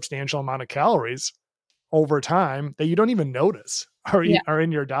large substantial amount of calories over time that you don't even notice Yeah. are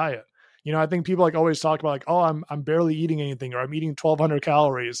in your diet. I think people like always talk about like, oh, I'm barely eating anything, or I'm eating 1,200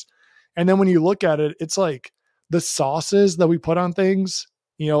 calories. And then when you look at it, it's like the sauces that we put on things,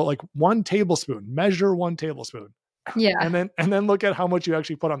 like 1 tablespoon, measure 1 tablespoon, Yeah. and then look at how much you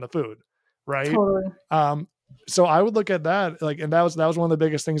actually put on the food. Right. Totally. So I would look at that, like, and that was one of the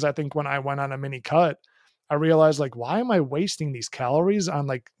biggest things I think when I went on a mini cut. I realized like, why am I wasting these calories on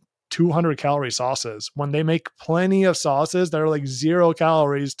like 200 calorie sauces when they make plenty of sauces that are like 0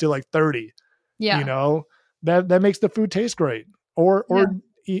 calories to like 30, you Yeah. know, that makes the food taste great, or,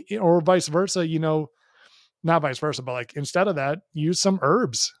 Yeah. or vice versa, not vice versa, but like instead of that, use some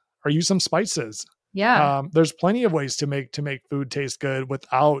herbs or use some spices. Yeah. There's plenty of ways to make food taste good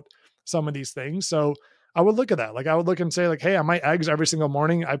without some of these things. So I would look at that. Like I would look and say like, hey, on my eggs every single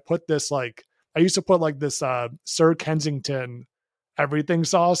morning, I put this like I used to put like this Sir Kensington everything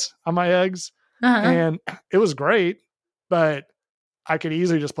sauce on my eggs, Uh-huh. and it was great, but I could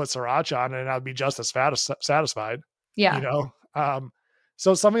easily just put sriracha on it and I'd be just as satisfied, you Yeah. know?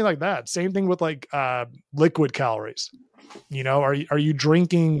 So something like that. Same thing with like liquid calories. Are you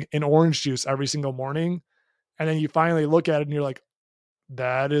drinking an orange juice every single morning? And then you finally look at it and you're like,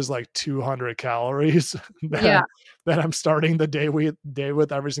 that is like 200 calories Yeah. that I'm starting the day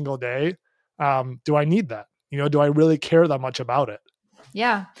with every single day. Do I need that? Do I really care that much about it?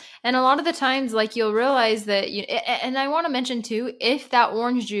 Yeah. And a lot of the times, like you'll realize that and I want to mention too, if that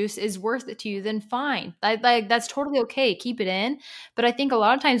orange juice is worth it to you, then fine. Like that's totally okay. Keep it in. But I think a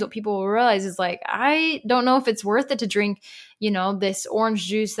lot of times what people will realize is like, I don't know if it's worth it to drink, this orange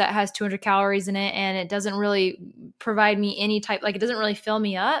juice that has 200 calories in it and it doesn't really provide me any type, like it doesn't really fill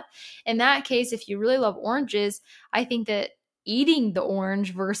me up. In that case, if you really love oranges, I think that eating the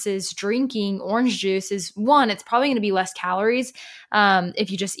orange versus drinking orange juice is one, it's probably going to be less calories if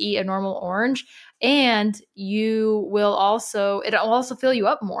you just eat a normal orange. And it'll also fill you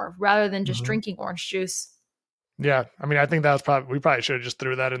up more rather than just Mhm. drinking orange juice. Yeah, I mean, I think we probably should have just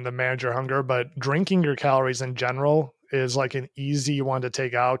threw that in the manage your hunger, but drinking your calories in general is like an easy one to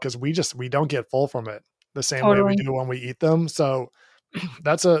take out because we don't get full from it the same way we Totally. do when we eat them. So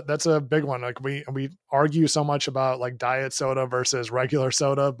that's a big one. Like we argue so much about like diet soda versus regular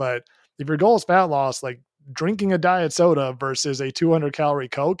soda, but if your goal is fat loss, like drinking a diet soda versus a 200 calorie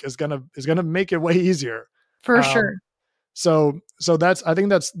Coke is gonna make it way easier. For Um, sure. so I think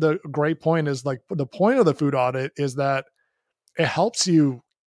that's the great point is like the point of the food audit is that it helps you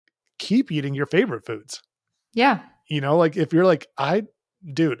keep eating your favorite foods. Yeah. Like if you're like,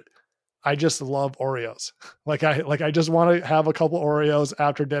 dude, I just love Oreos. Like I just want to have a couple Oreos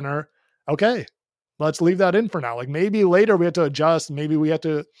after dinner. Okay, let's leave that in for now. Like maybe later we have to adjust. Maybe we have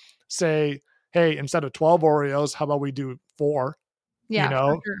to say, hey, instead of 12 Oreos, how about we do 4? You Yeah, for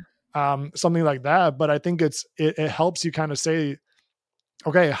know, sure. something like that. But I think it helps you kind of say,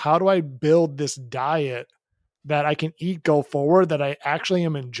 okay, how do I build this diet that I can eat go forward that I actually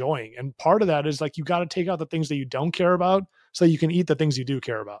am enjoying? And part of that is like you got to take out the things that you don't care about so you can eat the things you do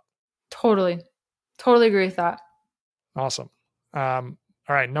care about. Totally. Totally agree with that. Awesome. All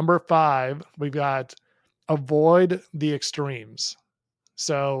right, number 5, we've got avoid the extremes.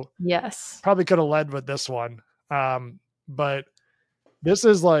 So Yes. probably could have led with this one, but this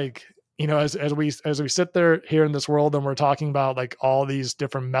is like as we sit there here in this world and we're talking about like all these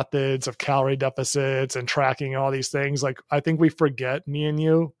different methods of calorie deficits and tracking all these things. Like I think we forget, me and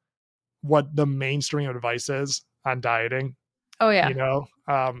you, what the mainstream advice is on dieting. Oh You yeah. know,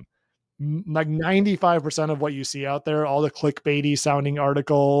 like 95% of what you see out there, all the clickbaity sounding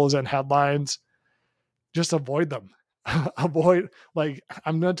articles and headlines, just avoid them. Avoid, like,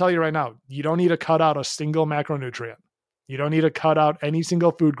 I'm going to tell you right now, you don't need to cut out a single macronutrient. You don't need to cut out any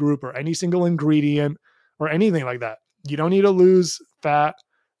single food group or any single ingredient or anything like that. You don't need to lose fat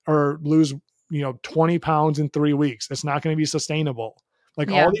or lose, 20 pounds in 3 weeks. It's not going to be sustainable. Like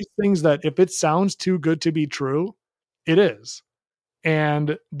Yeah. all these things that if it sounds too good to be true, it is.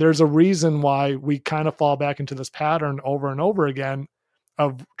 And there's a reason why we kind of fall back into this pattern over and over again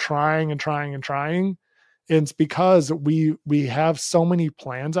of trying and trying and trying. It's because we have so many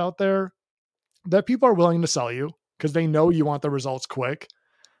plans out there that people are willing to sell you because they know you want the results quick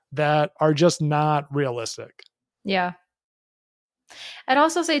that are just not realistic. Yeah. I'd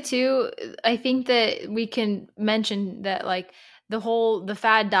also say too, I think that we can mention that like the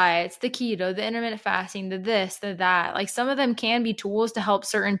fad diets, the keto, the intermittent fasting, the this, the that, like some of them can be tools to help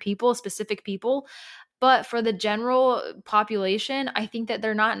certain people, specific people. But for the general population, I think that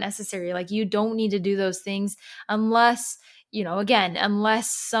they're not necessary. Like, you don't need to do those things unless, again,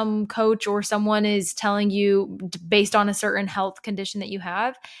 unless some coach or someone is telling you based on a certain health condition that you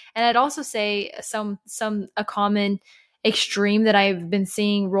have. And I'd also say a common extreme that I've been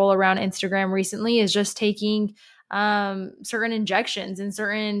seeing roll around Instagram recently is just taking certain injections and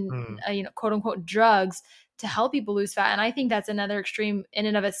certain quote unquote drugs to help people lose fat. And I think that's another extreme in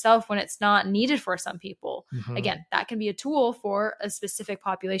and of itself when it's not needed for some people. Mm-hmm. Again, that can be a tool for a specific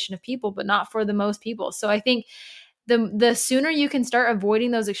population of people, but not for the most people. So I think the sooner you can start avoiding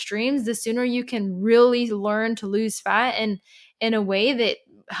those extremes, the sooner you can really learn to lose fat and in a way that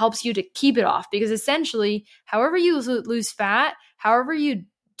helps you to keep it off. Because essentially, however you lose fat, however you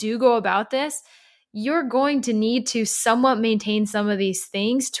do go about this, you're going to need to somewhat maintain some of these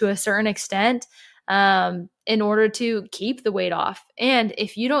things to a certain extent in order to keep the weight off. And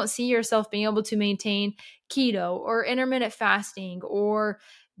if you don't see yourself being able to maintain keto or intermittent fasting or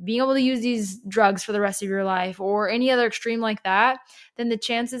being able to use these drugs for the rest of your life or any other extreme like that, then the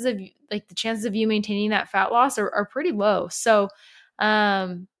chances of you maintaining that fat loss are pretty low. So,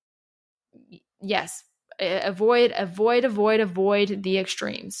 yes, avoid the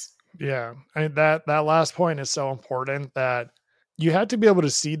extremes. Yeah. That last point is so important, that you have to be able to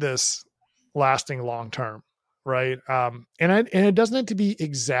see this lasting long term, right? And it doesn't have to be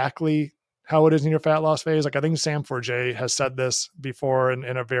exactly how it is in your fat loss phase. Like, I think Sam Forget has said this before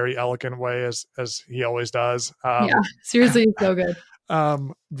in a very elegant way, as he always does. Yeah, seriously, it's so good.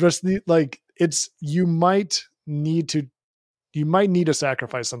 Just you might need to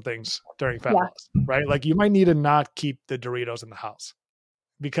sacrifice some things during fat loss, right? Like, you might need to not keep the Doritos in the house,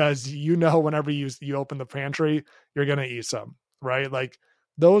 because whenever you open the pantry, you're gonna eat some, right? Like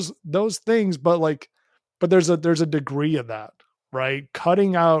those things, but there's a degree of that, right?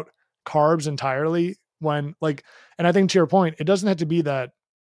 Cutting out carbs entirely and I think, to your point, it doesn't have to be that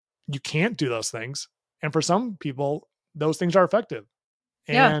you can't do those things. And for some people, those things are effective,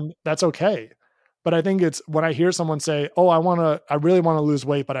 and that's okay. But I think it's when I hear someone say, "Oh, I really want to lose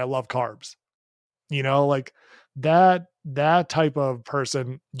weight, but I love carbs," like that type of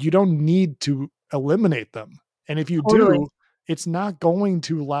person, you don't need to eliminate them. And if you do, it's not going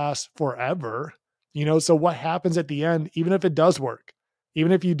to last forever. So what happens at the end, even if it does work,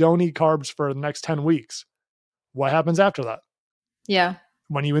 even if you don't eat carbs for the next 10 weeks, what happens after that? Yeah.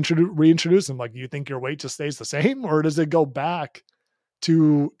 When you reintroduce them, like, do you think your weight just stays the same, or does it go back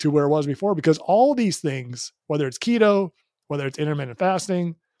to where it was before? Because all these things, whether it's keto, whether it's intermittent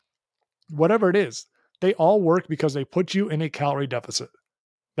fasting, whatever it is, they all work because they put you in a calorie deficit.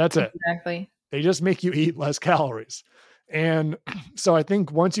 That's it. Exactly. They just make you eat less calories. And so I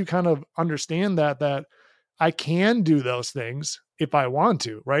think once you kind of understand that I can do those things if I want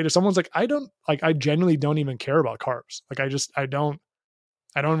to, right? If someone's like, I genuinely don't even care about carbs. Like, I don't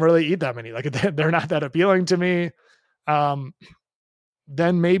really eat that many. Like, they're not that appealing to me.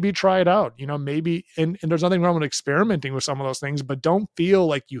 Then maybe try it out, maybe, and there's nothing wrong with experimenting with some of those things, but don't feel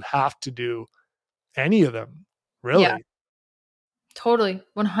like you have to do any of them, really. Yeah. Totally.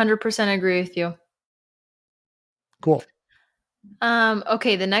 100% agree with you. Cool.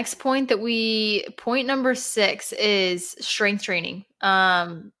 Okay. The next point point number 6 is strength training.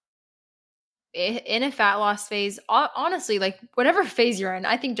 In a fat loss phase, honestly, like whatever phase you're in,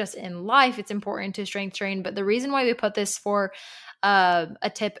 I think just in life, it's important to strength train. But the reason why we put this for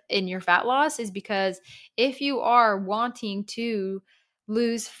a tip in your fat loss is because if you are wanting to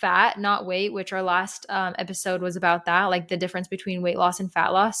lose fat, not weight, which our last episode was about that, like the difference between weight loss and fat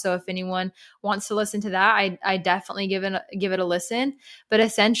loss. So if anyone wants to listen to that, I definitely give it a listen. But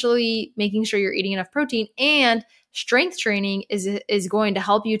essentially, making sure you're eating enough protein and strength training is going to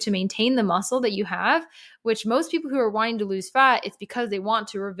help you to maintain the muscle that you have, which most people who are wanting to lose fat, it's because they want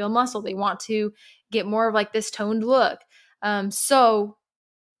to reveal muscle. They want to get more of like this toned look. So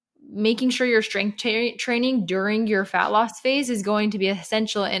making sure you're strength training during your fat loss phase is going to be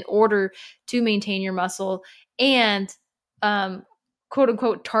essential in order to maintain your muscle and quote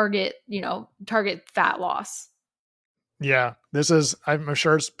unquote target fat loss. Yeah, I'm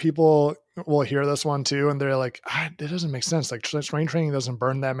sure people will hear this one too, and they're like, it doesn't make sense. Like, strength training doesn't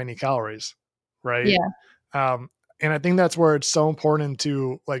burn that many calories, right? Yeah. And I think that's where it's so important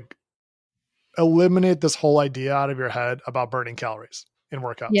to like eliminate this whole idea out of your head about burning calories in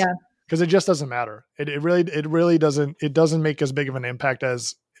workouts. Yeah. Because it just doesn't matter. It really doesn't make as big of an impact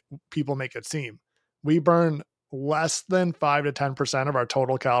as people make it seem. We burn less than 5 to 10% of our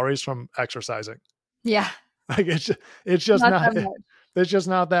total calories from exercising. Yeah. Like, it's just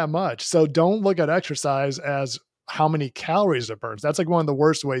not that much. So don't look at exercise as how many calories it burns. That's like one of the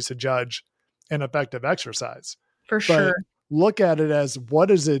worst ways to judge and effective exercise. For But sure. look at it as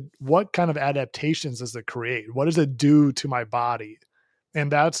what kind of adaptations does it create? What does it do to my body?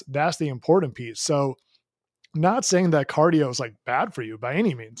 And that's the important piece. So not saying that cardio is like bad for you by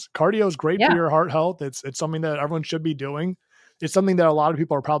any means. Cardio is great for Yeah. your heart health. It's something that everyone should be doing. It's something that a lot of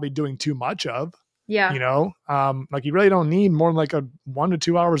people are probably doing too much of, Yeah. like you really don't need more than like a 1 to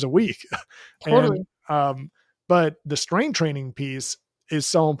 2 hours a week. And, Totally. but the strength training piece is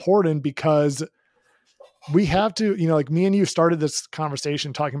so important because we have to, like me and you started this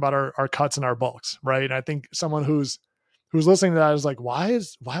conversation talking about our cuts and our bulks, right? And I think someone who's listening to that is like, why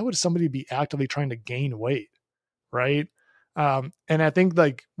would somebody be actively trying to gain weight? Right. And I think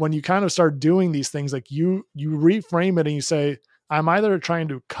like when you kind of start doing these things, like you reframe it and you say, I'm either trying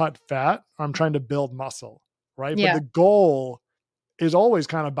to cut fat or I'm trying to build muscle. Right. But Yeah. the goal is always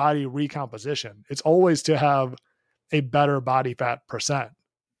kind of body recomposition. It's always to have a better body fat percent.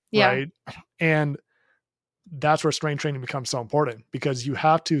 Yeah. Right. And that's where strength training becomes so important because you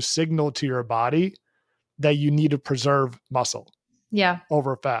have to signal to your body that you need to preserve muscle Yeah.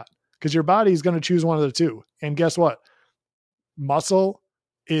 over fat because your body is going to choose one of the two. And guess what? Muscle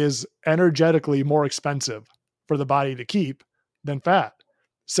is energetically more expensive for the body to keep than fat.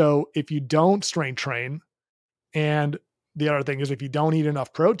 So if you don't strength train, and the other thing is if you don't eat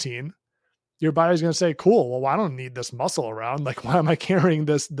enough protein, your body's going to say, "Cool, well, I don't need this muscle around. Like, why am I carrying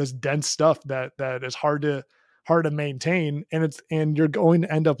this dense stuff that is hard to maintain?" And you're going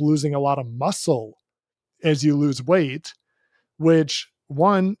to end up losing a lot of muscle as you lose weight, which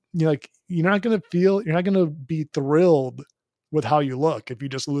one, you're not going to be thrilled with how you look if you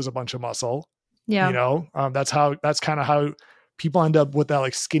just lose a bunch of muscle. Yeah. That's kind of how people end up with that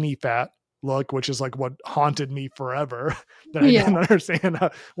like skinny fat look, which is like what haunted me forever that I Yeah. didn't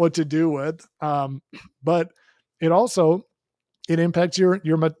understand what to do with. But it also, it impacts your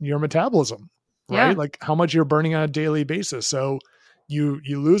metabolism, Yeah. right? Like how much you're burning on a daily basis. So you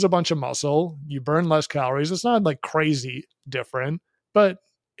lose a bunch of muscle, you burn less calories. It's not like crazy different, but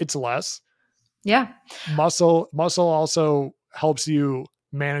it's less. Yeah. Muscle also helps you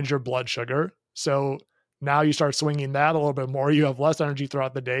manage your blood sugar. So now you start swinging that a little bit more. You have less energy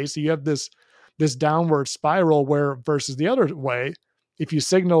throughout the day. So you have this downward spiral where versus the other way, if you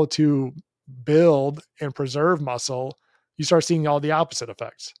signal to build and preserve muscle, you start seeing all the opposite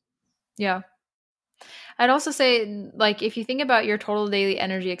effects. Yeah. I'd also say, like, if you think about your total daily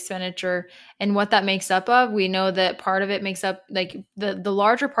energy expenditure and what that makes up of, we know that part of it makes up, like, the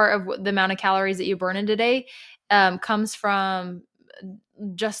larger part of the amount of calories that you burn in a day comes from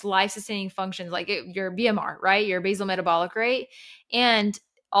just life sustaining functions, like your BMR, right? Your basal metabolic rate. And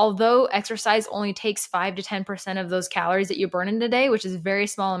although exercise only takes 5 to 10% of those calories that you burn in a day, which is a very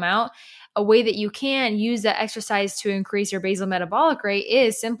small amount, a way that you can use that exercise to increase your basal metabolic rate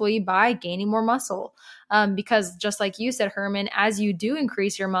is simply by gaining more muscle. Because just like you said, Herman, as you do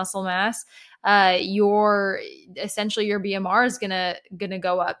increase your muscle mass, your essentially your BMR is gonna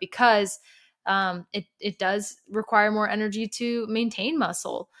go up because it does require more energy to maintain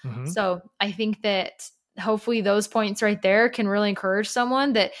muscle. Mm-hmm. So I think that hopefully those points right there can really encourage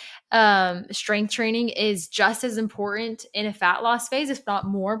someone that strength training is just as important in a fat loss phase, if not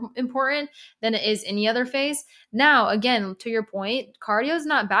more important than it is any other phase. Now, again, to your point, cardio is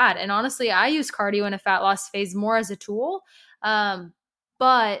not bad. And honestly, I use cardio in a fat loss phase more as a tool.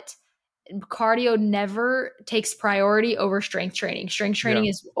 But cardio never takes priority over strength training. Strength Yeah. training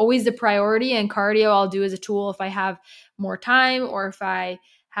is always the priority, and cardio I'll do as a tool if I have more time or if I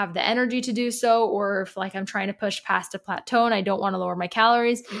have the energy to do so, or if like I'm trying to push past a plateau and I don't want to lower my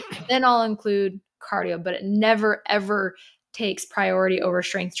calories, then I'll include cardio, but it never ever takes priority over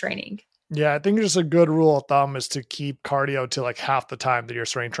strength training. Yeah. I think just a good rule of thumb is to keep cardio to like half the time that you're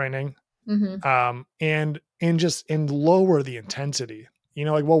strength training. Mm-hmm. And lower the intensity.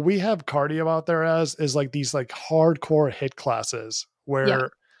 Like what we have cardio out there as is like these like hardcore hit classes Yeah.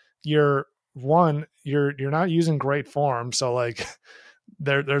 where you're not using great form. So like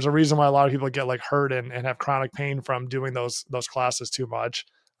there's a reason why a lot of people get like hurt and have chronic pain from doing those classes too much.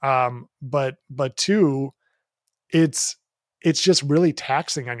 But two, it's just really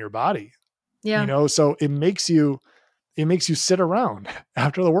taxing on your body, Yeah. so it makes you sit around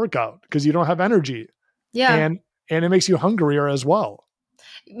after the workout because you don't have energy, Yeah. and it makes you hungrier as well.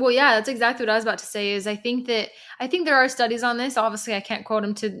 Well, yeah, that's exactly what I was about to say. Is I think there are studies on this. Obviously, I can't quote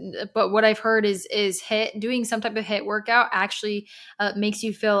them but what I've heard is hit doing some type of hit workout actually makes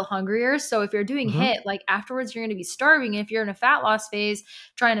you feel hungrier. So if you're doing Mm-hmm. hit, like afterwards, you're going to be starving. If you're in a fat loss phase,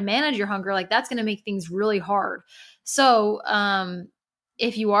 trying to manage your hunger, like that's going to make things really hard. So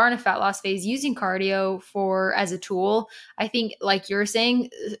if you are in a fat loss phase, using cardio as a tool, I think, like you're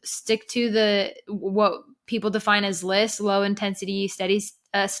saying, stick to what people define as LISS, low intensity, steady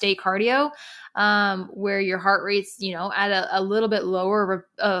state cardio, where your heart rate's, at a little bit lower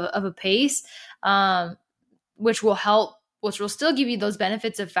of a pace, which will still give you those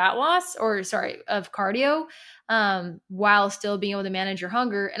benefits of fat loss, or sorry, of cardio, while still being able to manage your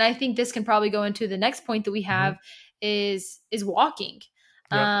hunger. And I think this can probably go into the next point that we have, is walking.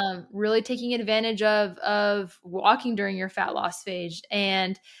 Yep. Really taking advantage of walking during your fat loss phase,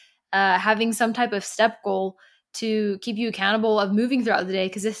 and having some type of step goal to keep you accountable of moving throughout the day.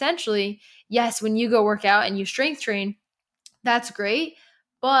 Because essentially, yes, when you go work out and you strength train, that's great.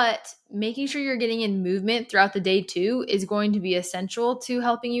 But making sure you're getting in movement throughout the day too is going to be essential to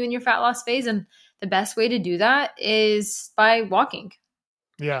helping you in your fat loss phase. And the best way to do that is by walking.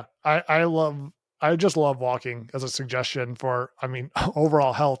 Yeah. I just love walking as a suggestion for,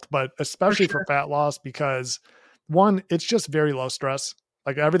 overall health, but especially for fat loss, because one, it's just very low stress.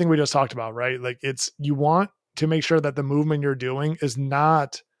 Like everything we just talked about, right? Like you want to make sure that the movement you're doing is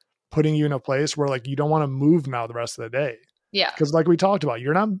not putting you in a place where like you don't want to move now the rest of the day. Yeah. Because like we talked about,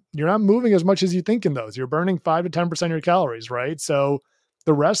 you're not moving as much as you think in those. You're burning 5 to 10% of your calories, right? So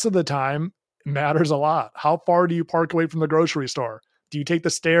the rest of the time matters a lot. How far do you park away from the grocery store? Do you take the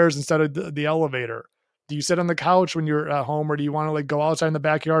stairs instead of the elevator? Do you sit on the couch when you're at home, or do you want to like go outside in the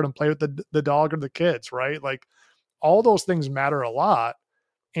backyard and play with the dog or the kids, right? Like all those things matter a lot.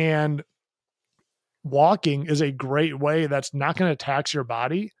 And walking is a great way that's not going to tax your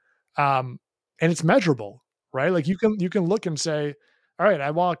body. And it's measurable, right? Like you can look and say, all right,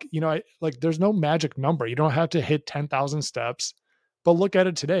 I walk, there's no magic number. You don't have to hit 10,000 steps, but look at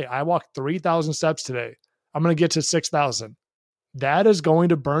it today. I walked 3,000 steps today. I'm going to get to 6,000. That is going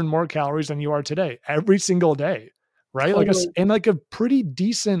to burn more calories than you are today every single day, right? Totally. Like a pretty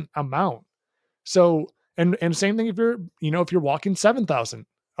decent amount. So, and same thing if you're walking 7,000,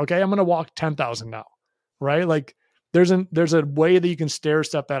 okay, I'm going to walk 10,000 now, right? Like there's a way that you can stair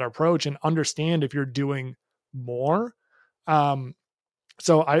step that approach and understand if you're doing more.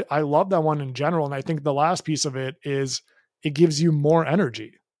 So I love that one in general. And I think the last piece of it is it gives you more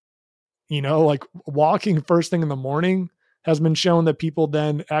energy, like walking first thing in the morning has been shown that people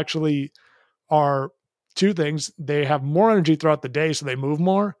then actually are two things. They have more energy throughout the day, so they move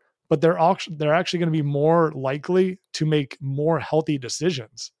more, but they're actually going to be more likely to make more healthy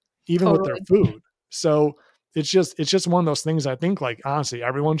decisions, even with their food. So it's just one of those things I think, like, honestly,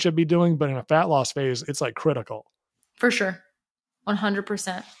 everyone should be doing, but in a fat loss phase, it's like critical. For sure.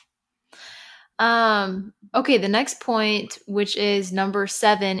 100%. Okay. The next point, which is number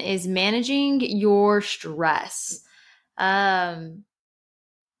 7, is managing your stress. I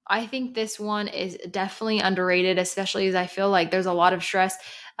think this one is definitely underrated, especially as I feel like there's a lot of stress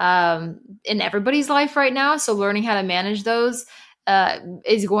in everybody's life right now. So learning how to manage those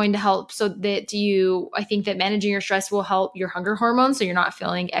is going to help, so that I think that managing your stress will help your hunger hormones. So you're not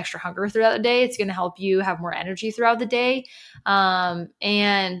feeling extra hunger throughout the day. It's going to help you have more energy throughout the day,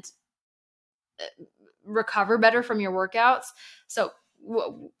 and recover better from your workouts. So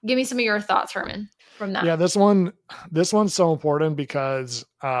give me some of your thoughts, Herman, from that. Yeah, this one's so important because,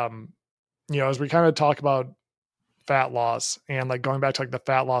 as we kind of talk about fat loss and like going back to like the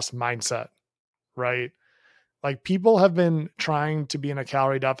fat loss mindset, right? Like people have been trying to be in a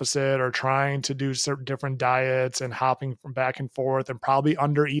calorie deficit or trying to do certain different diets and hopping from back and forth and probably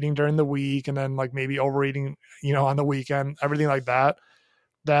under eating during the week and then like maybe overeating, on the weekend, everything like that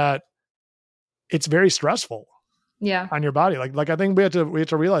it's very stressful. Yeah. On your body. Like I think we have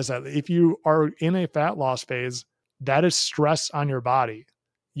to realize that if you are in a fat loss phase, that is stress on your body.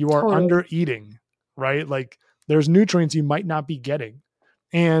 You are under eating, right? Like there's nutrients you might not be getting.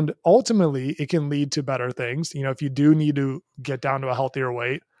 And ultimately it can lead to better things. If you do need to get down to a healthier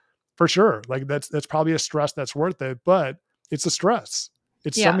weight, for sure. Like that's probably a stress that's worth it, but it's a stress.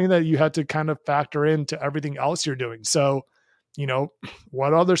 It's something that you had to kind of factor into everything else you're doing. So,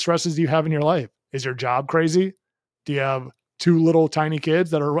 what other stresses do you have in your life? Is your job crazy? Do you have 2 little tiny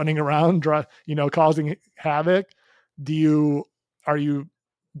kids that are running around, causing havoc? Are you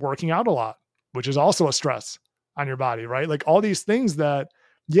working out a lot, which is also a stress on your body, right? Like all these things that,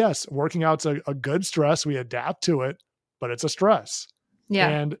 yes, working out's a good stress. We adapt to it, but it's a stress. Yeah.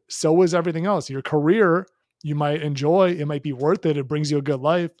 And so is everything else. Your career, you might enjoy, it might be worth it. It brings you a good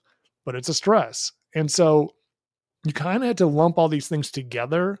life, but it's a stress. And so you kind of had to lump all these things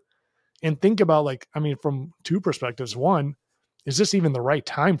together and think about from 2 perspectives. One, is this even the right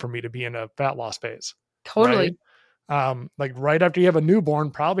time for me to be in a fat loss phase? Totally. Right? Like right after you have a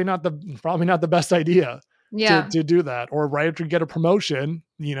newborn, probably not the best idea. Yeah. to do that. Or right after you get a promotion,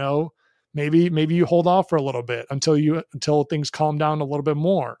 maybe you hold off for a little bit until things calm down a little bit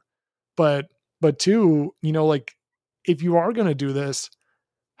more. But two, like if you are going to do this,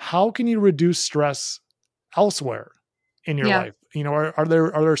 how can you reduce stress elsewhere in your Yeah. life? Are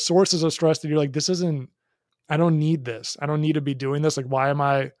there sources of stress that you're like, I don't need this. I don't need to be doing this. Like, why am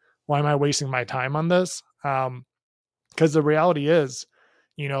I wasting my time on this? Because the reality is,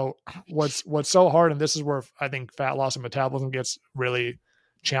 what's so hard, and this is where I think fat loss and metabolism gets really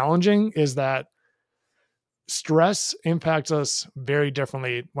challenging, is that stress impacts us very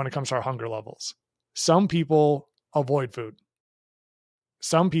differently when it comes to our hunger levels. Some people avoid food.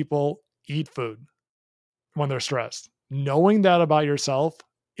 Some people eat food when they're stressed. Knowing that about yourself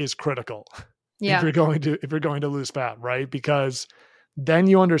is critical if Yeah. you're going to lose fat, right? Because then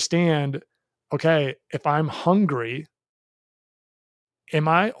you understand, okay, if I'm hungry, am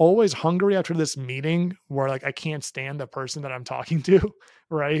I always hungry after this meeting where like I can't stand the person that I'm talking to,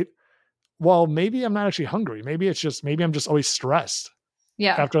 right? Well, maybe I'm not actually hungry. Maybe I'm just always stressed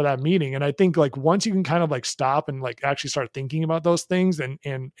Yeah. after that meeting. And I think like once you can kind of like stop and like actually start thinking about those things and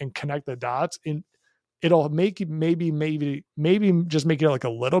connect the dots, and it'll make it maybe just make it like a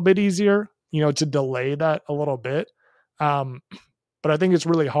little bit easier, to delay that a little bit. Um, but I think it's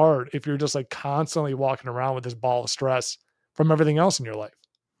really hard if you're just like constantly walking around with this ball of stress from everything else in your life.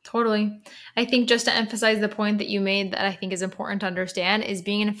 Totally. I think just to emphasize the point that you made that I think is important to understand is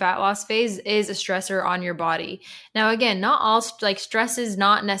being in a fat loss phase is a stressor on your body. Now, again, not all like stress is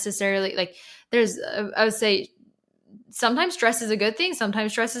not necessarily like there's, I would say sometimes stress is a good thing.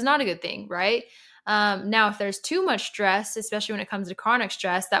 Sometimes stress is not a good thing, right? Now, if there's too much stress, especially when it comes to chronic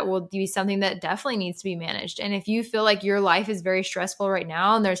stress, that will be something that definitely needs to be managed. And if you feel like your life is very stressful right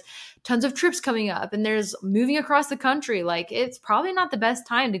now and there's tons of trips coming up and there's moving across the country, like it's probably not the best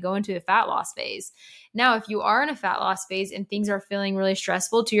time to go into a fat loss phase. Now, if you are in a fat loss phase and things are feeling really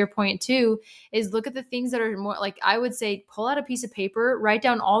stressful, to your point too, is look at the things that are more like I would say pull out a piece of paper, write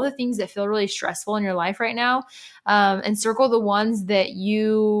down all the things that feel really stressful in your life right now, and circle the ones that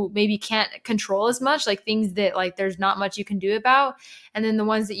you maybe can't control as much, like things that like there's not much you can do about. And then the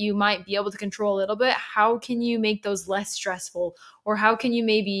ones that you might be able to control a little bit, how can you make those less stressful? Or how can you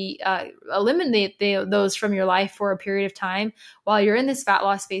maybe eliminate those from your life for a period of time while you're in this fat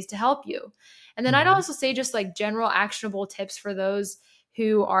loss phase to help you? And then I'd Mhm. also say just like general actionable tips for those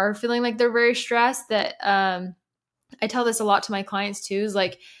who are feeling like they're very stressed that I tell this a lot to my clients too, is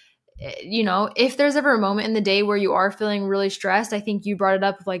like, if there's ever a moment in the day where you are feeling really stressed, I think you brought it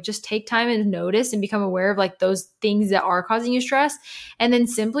up of like just take time and notice and become aware of like those things that are causing you stress. And then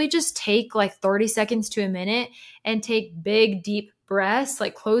simply just take like 30 seconds to a minute and take big, deep breaths,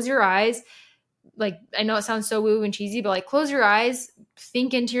 like close your eyes. Like, I know it sounds so woo and cheesy, but like close your eyes,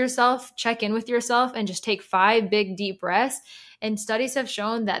 think into yourself, check in with yourself, and just take 5 big, deep breaths. And studies have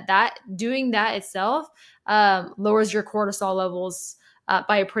shown that doing that itself lowers your cortisol levels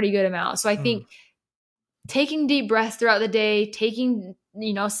by a pretty good amount. So I Mm. think taking deep breaths throughout the day, setting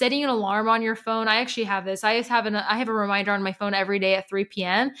an alarm on your phone. I actually have this. I have a reminder on my phone every day at 3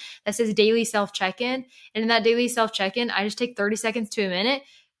 p.m. that says daily self check-in. And in that daily self check-in, I just take 30 seconds to a minute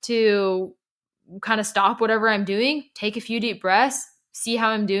to kind of stop whatever I'm doing, take a few deep breaths, see how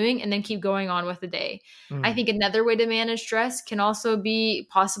I'm doing, and then keep going on with the day. I Mm. think another way to manage stress can also be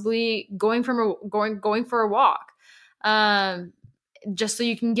possibly going for a walk. Just so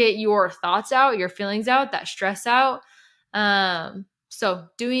you can get your thoughts out, your feelings out, that stress out. So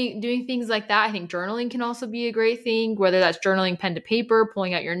doing things like that, I think journaling can also be a great thing, whether that's journaling pen to paper,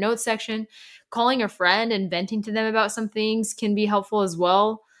 pulling out your notes section, calling a friend and venting to them about some things can be helpful as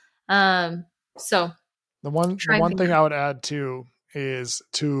well. So The try and one think. thing I would add too is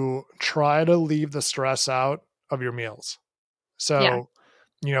to try to leave the stress out of your meals. Yeah.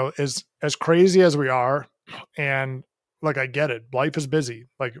 So, as crazy as we are, and like I get it, life is busy.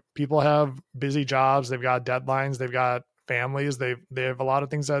 Like people have busy jobs, they've got deadlines, they've got families, they have a lot of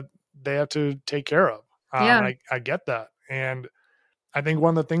things that they have to take care of. Yeah. And I get that. And I think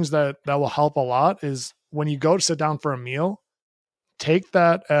one of the things that will help a lot is when you go to sit down for a meal, take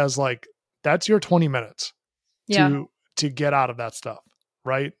that as like that's your 20 minutes Yeah. to get out of that stuff,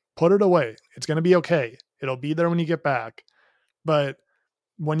 right? Put it away. It's going to be okay. It'll be there when you get back. But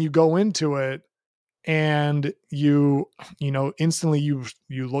when you go into it and instantly you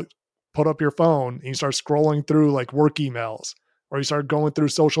look, put up your phone and you start scrolling through like work emails, or you start going through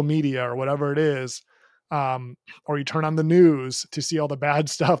social media or whatever it is, or you turn on the news to see all the bad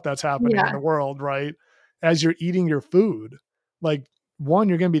stuff that's happening in Yeah. the world, right? As you're eating your food, like one,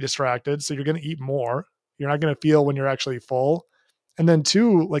 you're going to be distracted, so you're going to eat more. You're not going to feel when you're actually full. And then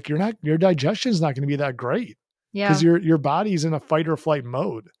two, like your digestion is not going to be that great because Yeah. your body's in a fight or flight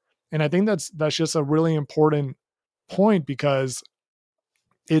mode. And I think that's just a really important point because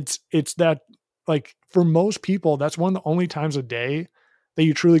it's that, like, for most people, that's one of the only times a day that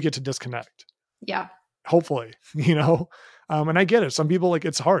you truly get to disconnect. Yeah. Hopefully, and I get it. Some people, like,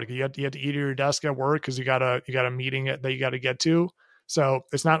 it's hard. You have to eat at your desk at work because you got a meeting that you got to get to. So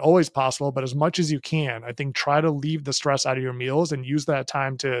it's not always possible, but as much as you can, I think try to leave the stress out of your meals and use that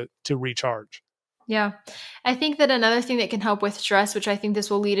time to recharge. Yeah. I think that another thing that can help with stress, which I think this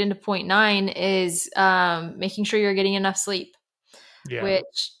will lead into point 9, is making sure you're getting enough sleep, Yeah.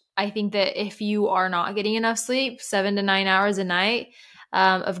 which I think that if you are not getting enough sleep, 7 to 9 hours a night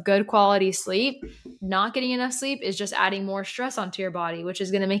of good quality sleep, not getting enough sleep is just adding more stress onto your body, which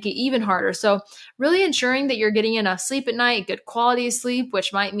is going to make it even harder. So, really ensuring that you're getting enough sleep at night, good quality sleep,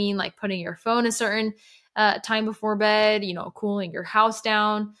 which might mean like putting your phone a certain time before bed, cooling your house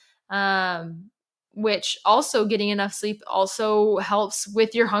down. Which also getting enough sleep also helps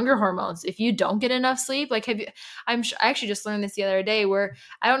with your hunger hormones. If you don't get enough sleep, like I actually just learned this the other day where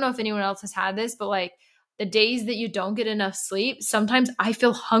I don't know if anyone else has had this, but like the days that you don't get enough sleep, sometimes I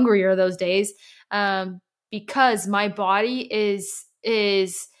feel hungrier those days because my body is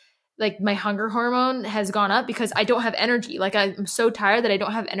like my hunger hormone has gone up because I don't have energy. Like I'm so tired that I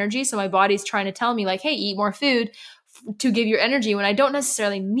don't have energy, so my body's trying to tell me like, hey, eat more food to give your energy when I don't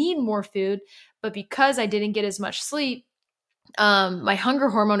necessarily need more food, but because I didn't get as much sleep, my hunger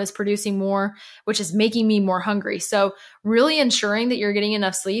hormone is producing more, which is making me more hungry. So, really ensuring that you're getting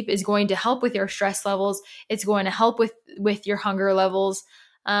enough sleep is going to help with your stress levels. It's going to help with your hunger levels.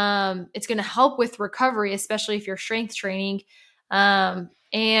 It's going to help with recovery, especially if you're strength training.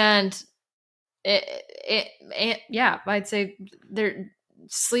 And yeah, I'd say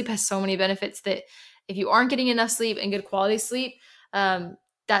sleep has so many benefits that if you aren't getting enough sleep and good quality sleep,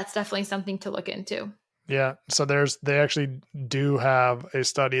 that's definitely something to look into. Yeah. So they actually do have a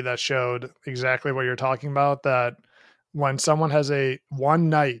study that showed exactly what you're talking about, that when someone has a one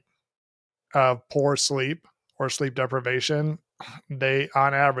night of poor sleep or sleep deprivation, they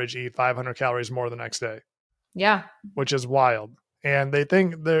on average eat 500 calories more the next day, Yeah. which is wild. And they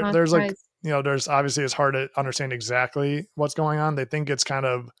think Not there's like, surprised. there's obviously, it's hard to understand exactly what's going on. They think it's kind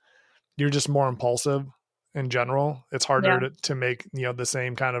of, you're just more impulsive in general. It's Yeah. harder to make, the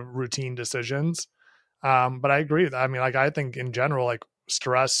same kind of routine decisions. But I agree. I mean, like, I think in general, like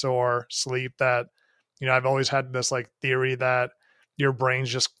stress or sleep, that, I've always had this like theory that your brain's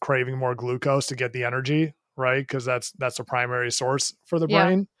just craving more glucose to get the energy, right? Because that's the primary source for the Yeah.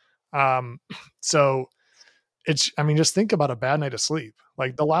 brain. Um, so I mean, just think about a bad night of sleep.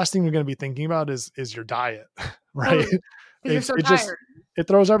 Like, the last thing you're going to be thinking about is your diet, right? Totally. Because you're so It just, tired. it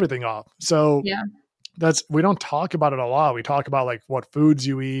throws everything off. So Yeah. we don't talk about it a lot. We talk about like what foods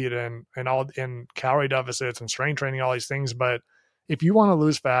you eat and all in calorie deficits and strength training, all these things. But if you want to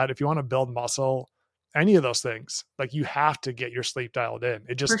lose fat, if you want to build muscle, any of those things, like, you have to get your sleep dialed in.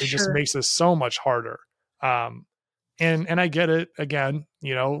 For It just sure. makes this so much harder. Um, and I get it. Again,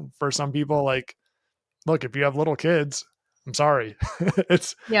 for some people, like, look, if you have little kids, I'm sorry.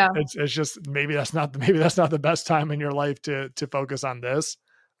 it's Yeah. it's just, maybe that's not the best time in your life to focus on this.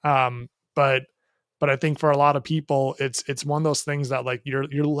 Um, but I think for a lot of people, it's one of those things that, like, you're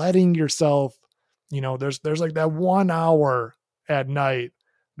letting yourself, there's like that 1 hour at night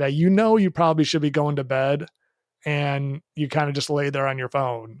that, you probably should be going to bed, and you kind of just lay there on your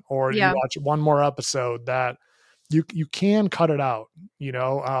phone, or you Yeah. watch one more episode that you can cut it out.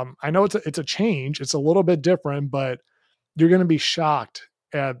 I know it's a change, it's a little bit different, but you're going to be shocked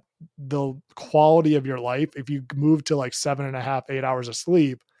at the quality of your life if you move to like 7.5, 8 hours of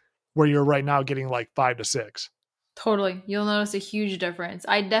sleep, where you're right now getting like 5 to 6. Totally. You'll notice a huge difference.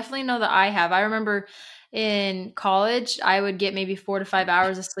 I definitely know that I have. I remember in college, I would get maybe 4 to 5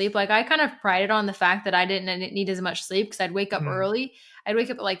 hours of sleep. Like I kind of prided on the fact that I didn't need as much sleep because I'd wake up Mm, early. I'd wake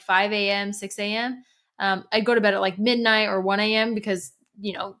up at like 5 a.m., 6 a.m. I'd go to bed at like midnight or 1 a.m. because,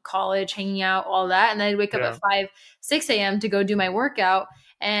 college, hanging out, all that. And then I'd wake up yeah. at 5, 6 a.m. to go do my workout.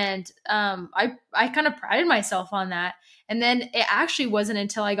 And I kind of prided myself on that. And then it actually wasn't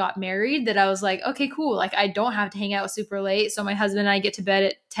until I got married that I was like, okay, cool. Like I don't have to hang out super late. So my husband and I get to bed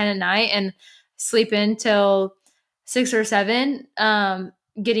at 10 at night and sleep in till 6 or 7,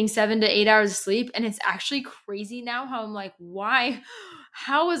 getting 7 to 8 hours of sleep. And it's actually crazy now how I'm like, why?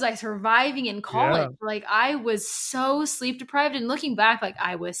 How was I surviving in Yeah. college? Like I was so sleep deprived, and looking back, like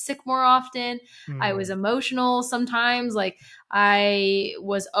I was sick more often. I was Mm, emotional sometimes. Like I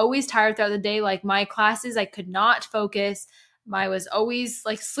was always tired throughout the day. Like my classes, I could not focus. I was always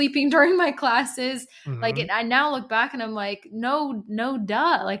like sleeping during my classes. Like, Mm-hmm. and I now look back and I'm like, no, no,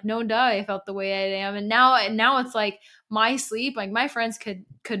 duh. Like, no, duh. I felt the way I am. And now it's like my sleep, like my friends could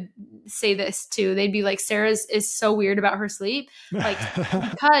say this too. They'd be like, Sarah's is so weird about her sleep. Like,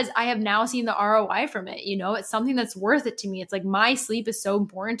 because I have now seen the ROI from it. It's something that's worth it to me. It's like my sleep is so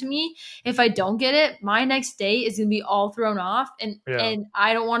important to me. If I don't get it, my next day is going to be all thrown off, and Yeah. and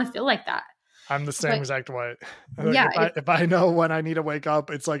I don't want to feel like that. I'm the same But exact way. Like yeah, if I know when I need to wake up,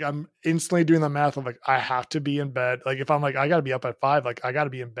 it's like I'm instantly doing the math of like I have to be in bed. Like if I'm like I got to be up at 5, like I got to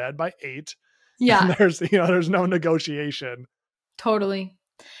be in bed by 8, and yeah, there's no negotiation. totally.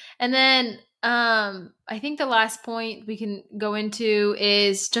 And then I think the last point we can go into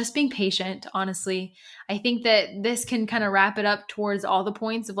is just being patient, honestly. I think that this can kind of wrap it up towards all the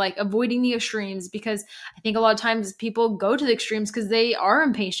points of like avoiding the extremes, because I think a lot of times people go to the extremes because they are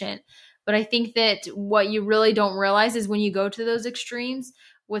impatient. But I think that what you really don't realize is when you go to those extremes,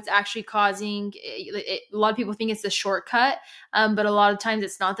 what's actually causing a lot of people think it's the shortcut, but a lot of times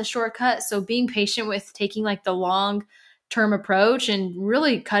it's not the shortcut. So being patient with taking like the long term approach and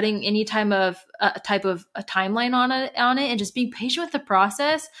really cutting any type of a timeline on it and just being patient with the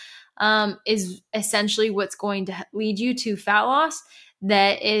process is essentially what's going to lead you to fat loss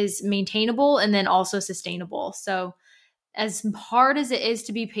that is maintainable and then also sustainable. So as hard as it is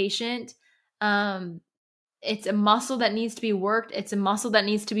to be patient, um, it's a muscle that needs to be worked. It's a muscle that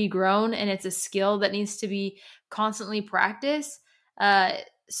needs to be grown, and it's a skill that needs to be constantly practiced. Uh,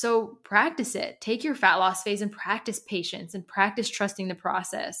 so practice it. Take your fat loss phase and practice patience and practice trusting the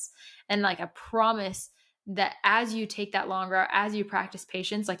process. And like I promise that as you take that longer, as you practice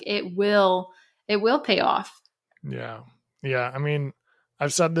patience, like it will pay off. Yeah. Yeah. I mean,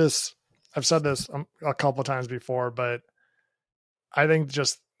 I've said this, a couple times before, but I think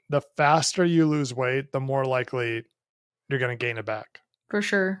just the faster you lose weight, the more likely you're going to gain it back. For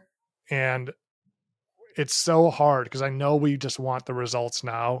sure. And it's so hard because I know we just want the results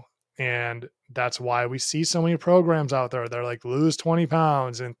now. And that's why we see so many programs out there. They're like, lose 20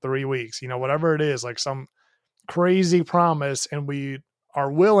 pounds in 3 weeks, whatever it is, like some crazy promise. And we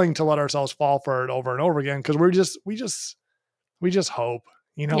are willing to let ourselves fall for it over and over again because we just hope,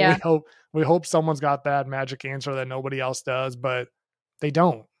 we Yeah. hope someone's got that magic answer that nobody else does, but they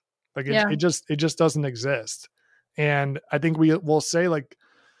don't. Like Yeah. it just doesn't exist. And I think we will say like,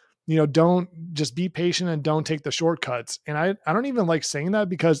 don't just be patient and don't take the shortcuts. And I don't even like saying that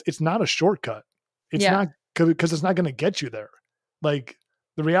because it's not a shortcut. It's Yeah. not because it's not going to get you there. Like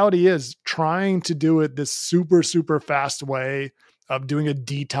the reality is trying to do it this super, super fast way of doing a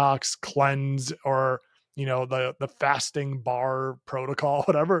detox cleanse or, the fasting bar protocol,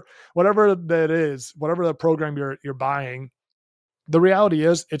 whatever that is, whatever the program you're buying, the reality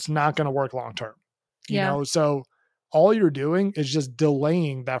is it's not going to work long term. Yeah. So all you're doing is just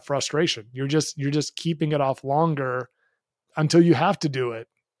delaying that frustration. You're just keeping it off longer until you have to do it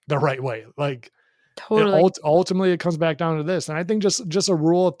the right way. Like Totally. ultimately it comes back down to this. And I think just a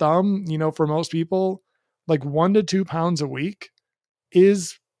rule of thumb, for most people, like 1 to 2 pounds a week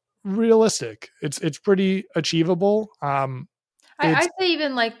is realistic. It's pretty achievable. It's I'd say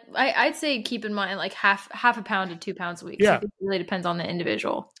even like I'd say keep in mind like half a pound to 2 pounds a week. So I yeah. think it really depends on the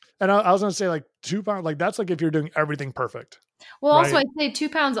individual. And I was gonna say like 2 pounds, like that's like if you're doing everything perfect, Well, also right? I'd say 2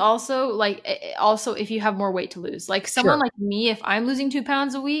 pounds also like also if you have more weight to lose. Like someone Sure. like me, if I'm losing 2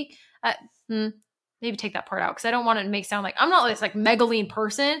 pounds a week, hmm, maybe take that part out because I don't want it to make sound like I'm not this like mega lean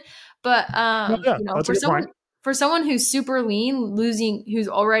person. But No, yeah, that's a for good point. someone who's super lean, who's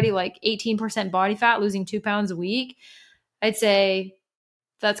already like 18% body fat, losing 2 pounds a week, I'd say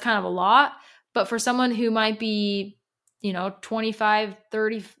that's kind of a lot. But for someone who might be, 25,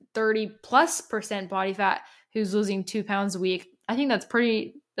 30 plus percent body fat, who's losing 2 pounds a week, I think that's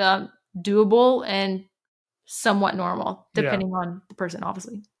pretty doable and somewhat normal, Yeah. depending on the person,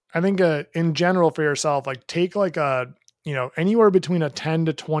 obviously. I think in general for yourself, like take like anywhere between a 10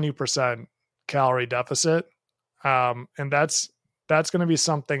 to 20% calorie deficit. And that's going to be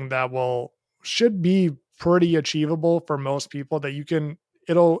something that should be pretty achievable for most people that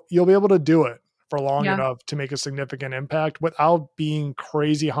you'll be able to do it for long Yeah. enough to make a significant impact without being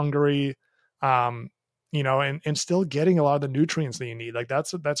crazy hungry. And still getting a lot of the nutrients that you need. Like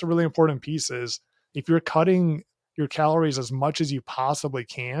that's a really important piece is if you're cutting your calories as much as you possibly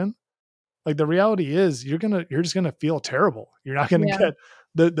can, like the reality is you're just gonna feel terrible. You're not gonna Yeah.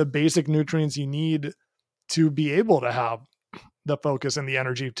 get the basic nutrients you need to be able to have the focus and the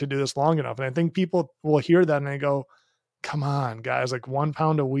energy to do this long enough. And I think people will hear that and they go, come on, guys, like 1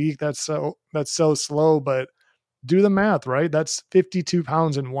 pound a week, that's so slow. But do the math, right? That's 52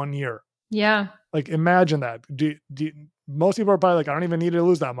 pounds in 1 year. Yeah. Like imagine that. most people are probably like, I don't even need to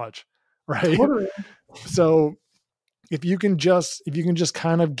lose that much. Right. Totally. So if you can just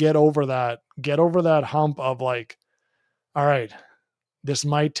kind of get over that hump of like, all right, this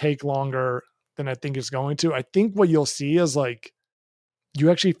might take longer than I think it's going to. I think what you'll see is like,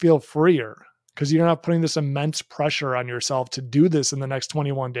 you actually feel freer because you're not putting this immense pressure on yourself to do this in the next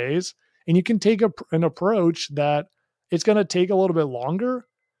 21 days. And you can take an approach that it's going to take a little bit longer,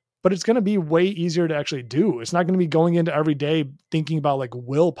 but it's going to be way easier to actually do. It's not going to be going into every day thinking about like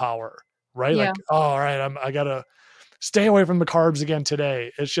willpower, right? Yeah. Like, oh, all right, I got to stay away from the carbs again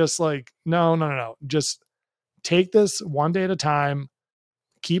today. It's just like, no. Just take this one day at a time,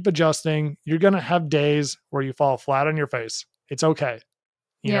 keep adjusting. You're going to have days where you fall flat on your face. It's okay.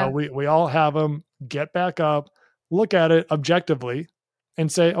 Yeah. We all have them. Get back up, look at it objectively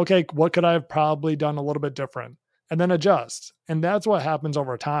and say, okay, what could I have probably done a little bit different? And then adjust. And that's what happens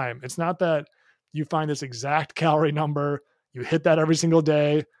over time. It's not that you find this exact calorie number, you hit that every single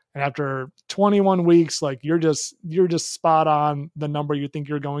day, and after 21 weeks, like you're just spot on the number you think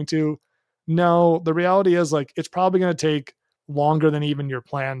you're going to. No, the reality is like it's probably going to take longer than even your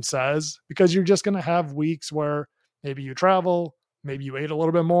plan says, because you're just going to have weeks where maybe you travel, maybe you ate a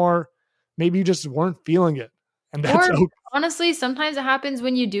little bit more, maybe you just weren't feeling it. And that's Or okay. honestly, sometimes it happens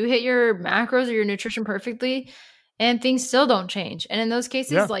when you do hit your macros or your nutrition perfectly and things still don't change. And in those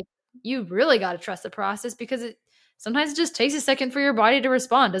cases, Yeah. like you really got to trust the process because sometimes it just takes a second for your body to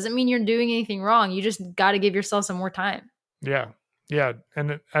respond. Doesn't mean you're doing anything wrong. You just got to give yourself some more time. Yeah. Yeah.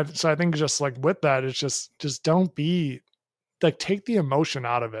 And so I think just like with that, it's just don't be like, take the emotion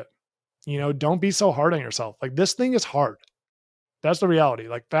out of it. Don't be so hard on yourself. Like this thing is hard. That's the reality.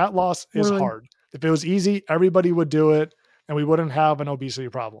 Like fat loss is Totally. hard. If it was easy, everybody would do it and we wouldn't have an obesity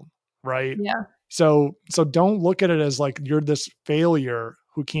problem. Right. Yeah. So don't look at it as like you're this failure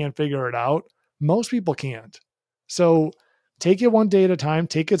who can't figure it out. Most people can't. So take it one day at a time,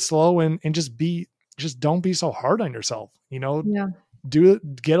 take it slow and just don't be so hard on yourself. Yeah. Do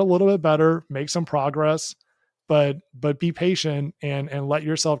it, get a little bit better, make some progress, but be patient and let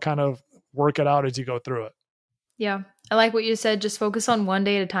yourself kind of work it out as you go through it. Yeah. I like what you said. Just focus on one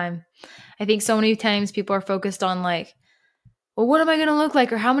day at a time. I think so many times people are focused on like, well, what am I going to look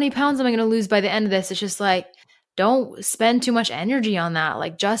like? Or how many pounds am I going to lose by the end of this? It's just like, don't spend too much energy on that.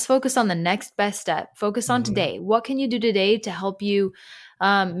 Like just focus on the next best step. Focus on today. What can you do today to help you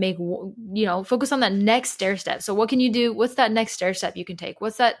focus on that next stair step. So what can you do? What's that next stair step you can take?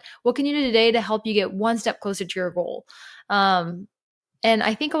 What can you do today to help you get one step closer to your goal? And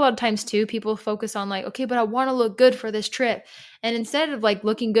I think a lot of times too, people focus on like, okay, but I want to look good for this trip. And instead of like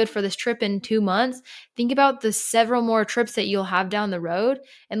looking good for this trip in 2 months, think about the several more trips that you'll have down the road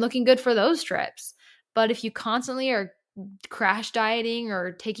and looking good for those trips. But if you constantly are crash dieting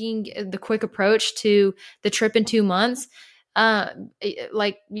or taking the quick approach to the trip in 2 months,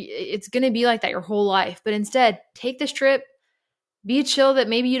 it's going to be like that your whole life. But instead, take this trip, be chill that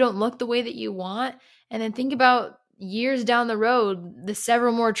maybe you don't look the way that you want, and then think about years down the road, the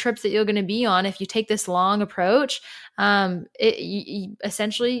several more trips that you're going to be on. If you take this long approach,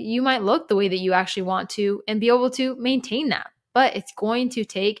 essentially you might look the way that you actually want to and be able to maintain that. But it's going to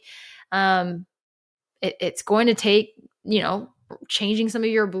take, changing some of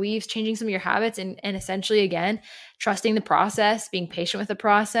your beliefs, changing some of your habits, and essentially again, trusting the process, being patient with the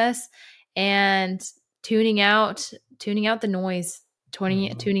process, and tuning out the noise,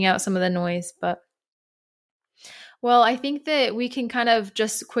 tuning out some of the noise. But well, I think that we can kind of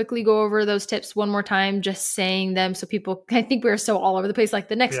just quickly go over those tips one more time, just saying them so people, I think we're so all over the place, like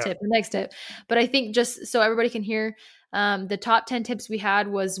the next tip. But I think just so everybody can hear, the top 10 tips we had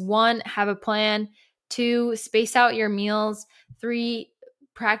was 1, have a plan. 2, space out your meals. 3,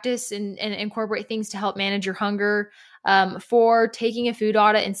 practice and incorporate things to help manage your hunger. 4, taking a food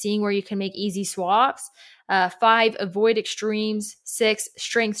audit and seeing where you can make easy swaps. 5, avoid extremes. 6,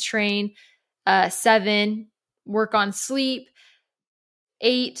 strength train. 7, work on sleep.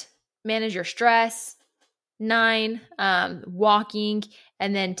 8, manage your stress. 9, walking.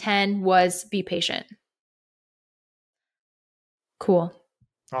 And then 10 was be patient. Cool.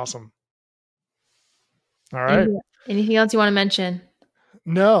 Awesome. All right. Anything else you want to mention?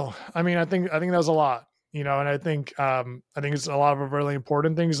 No, I mean, I think that was a lot, and I think it's a lot of really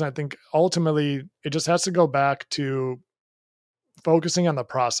important things. And I think ultimately it just has to go back to focusing on the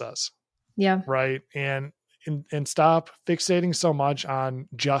process. Yeah. Right. And stop fixating so much on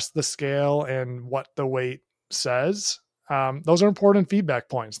just the scale and what the weight says. Those are important feedback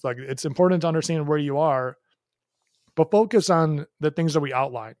points. Like it's important to understand where you are, but focus on the things that we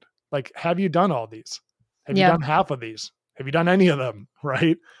outlined. Like, have you done all these? Have you done half of these? Have you done any of them?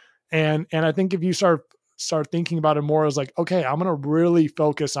 Right. And I think if you start start thinking about it more as like, okay, I'm going to really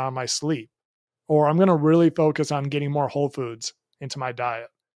focus on my sleep, or I'm going to really focus on getting more whole foods into my diet,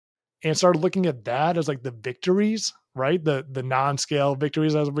 and start looking at that as like the victories, right? The non-scale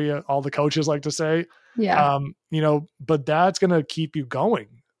victories, as we all the coaches like to say. Yeah. But that's going to keep you going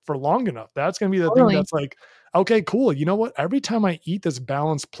for long enough. That's going to be the thing Totally. that's like, okay, cool. You know what? Every time I eat this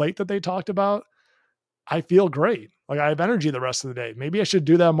balanced plate that they talked about, I feel great. Like I have energy the rest of the day. Maybe I should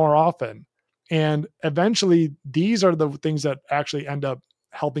do that more often. And eventually, these are the things that actually end up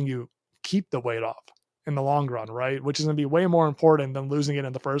helping you keep the weight off in the long run, right? Which is going to be way more important than losing it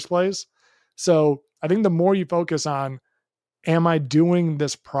in the first place. So I think the more you focus on, am I doing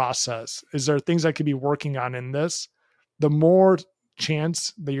this process? Is there things I could be working on in this? The more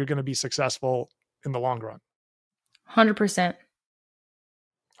chance that you're going to be successful in the long run. 100%.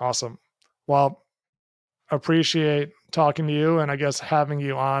 Awesome. Well, appreciate talking to you, and I guess having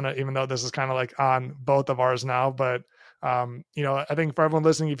you on, even though this is kind of like on both of ours now. But I think for everyone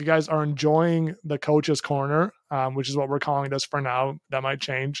listening, if you guys are enjoying the Coach's Corner, which is what we're calling this for now, that might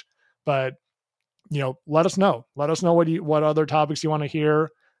change, but let us know. Let us know what other topics you want to hear.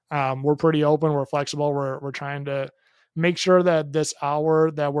 We're pretty open. We're flexible. We're trying to make sure that this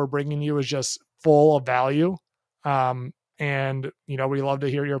hour that we're bringing you is just full of value. And we love to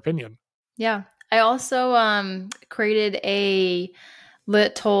hear your opinion. Yeah. I also created a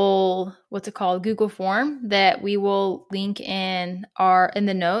little, what's it called, Google form that we will link in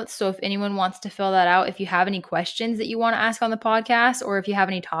the notes. So if anyone wants to fill that out, if you have any questions that you want to ask on the podcast, or if you have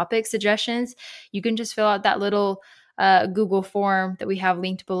any topic suggestions, you can just fill out that little Google form that we have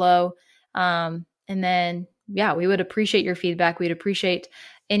linked below. And then, yeah, we would appreciate your feedback. We'd appreciate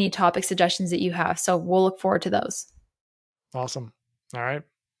any topic suggestions that you have. So we'll look forward to those. Awesome. All right.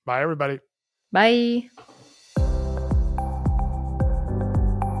 Bye, everybody. Bye.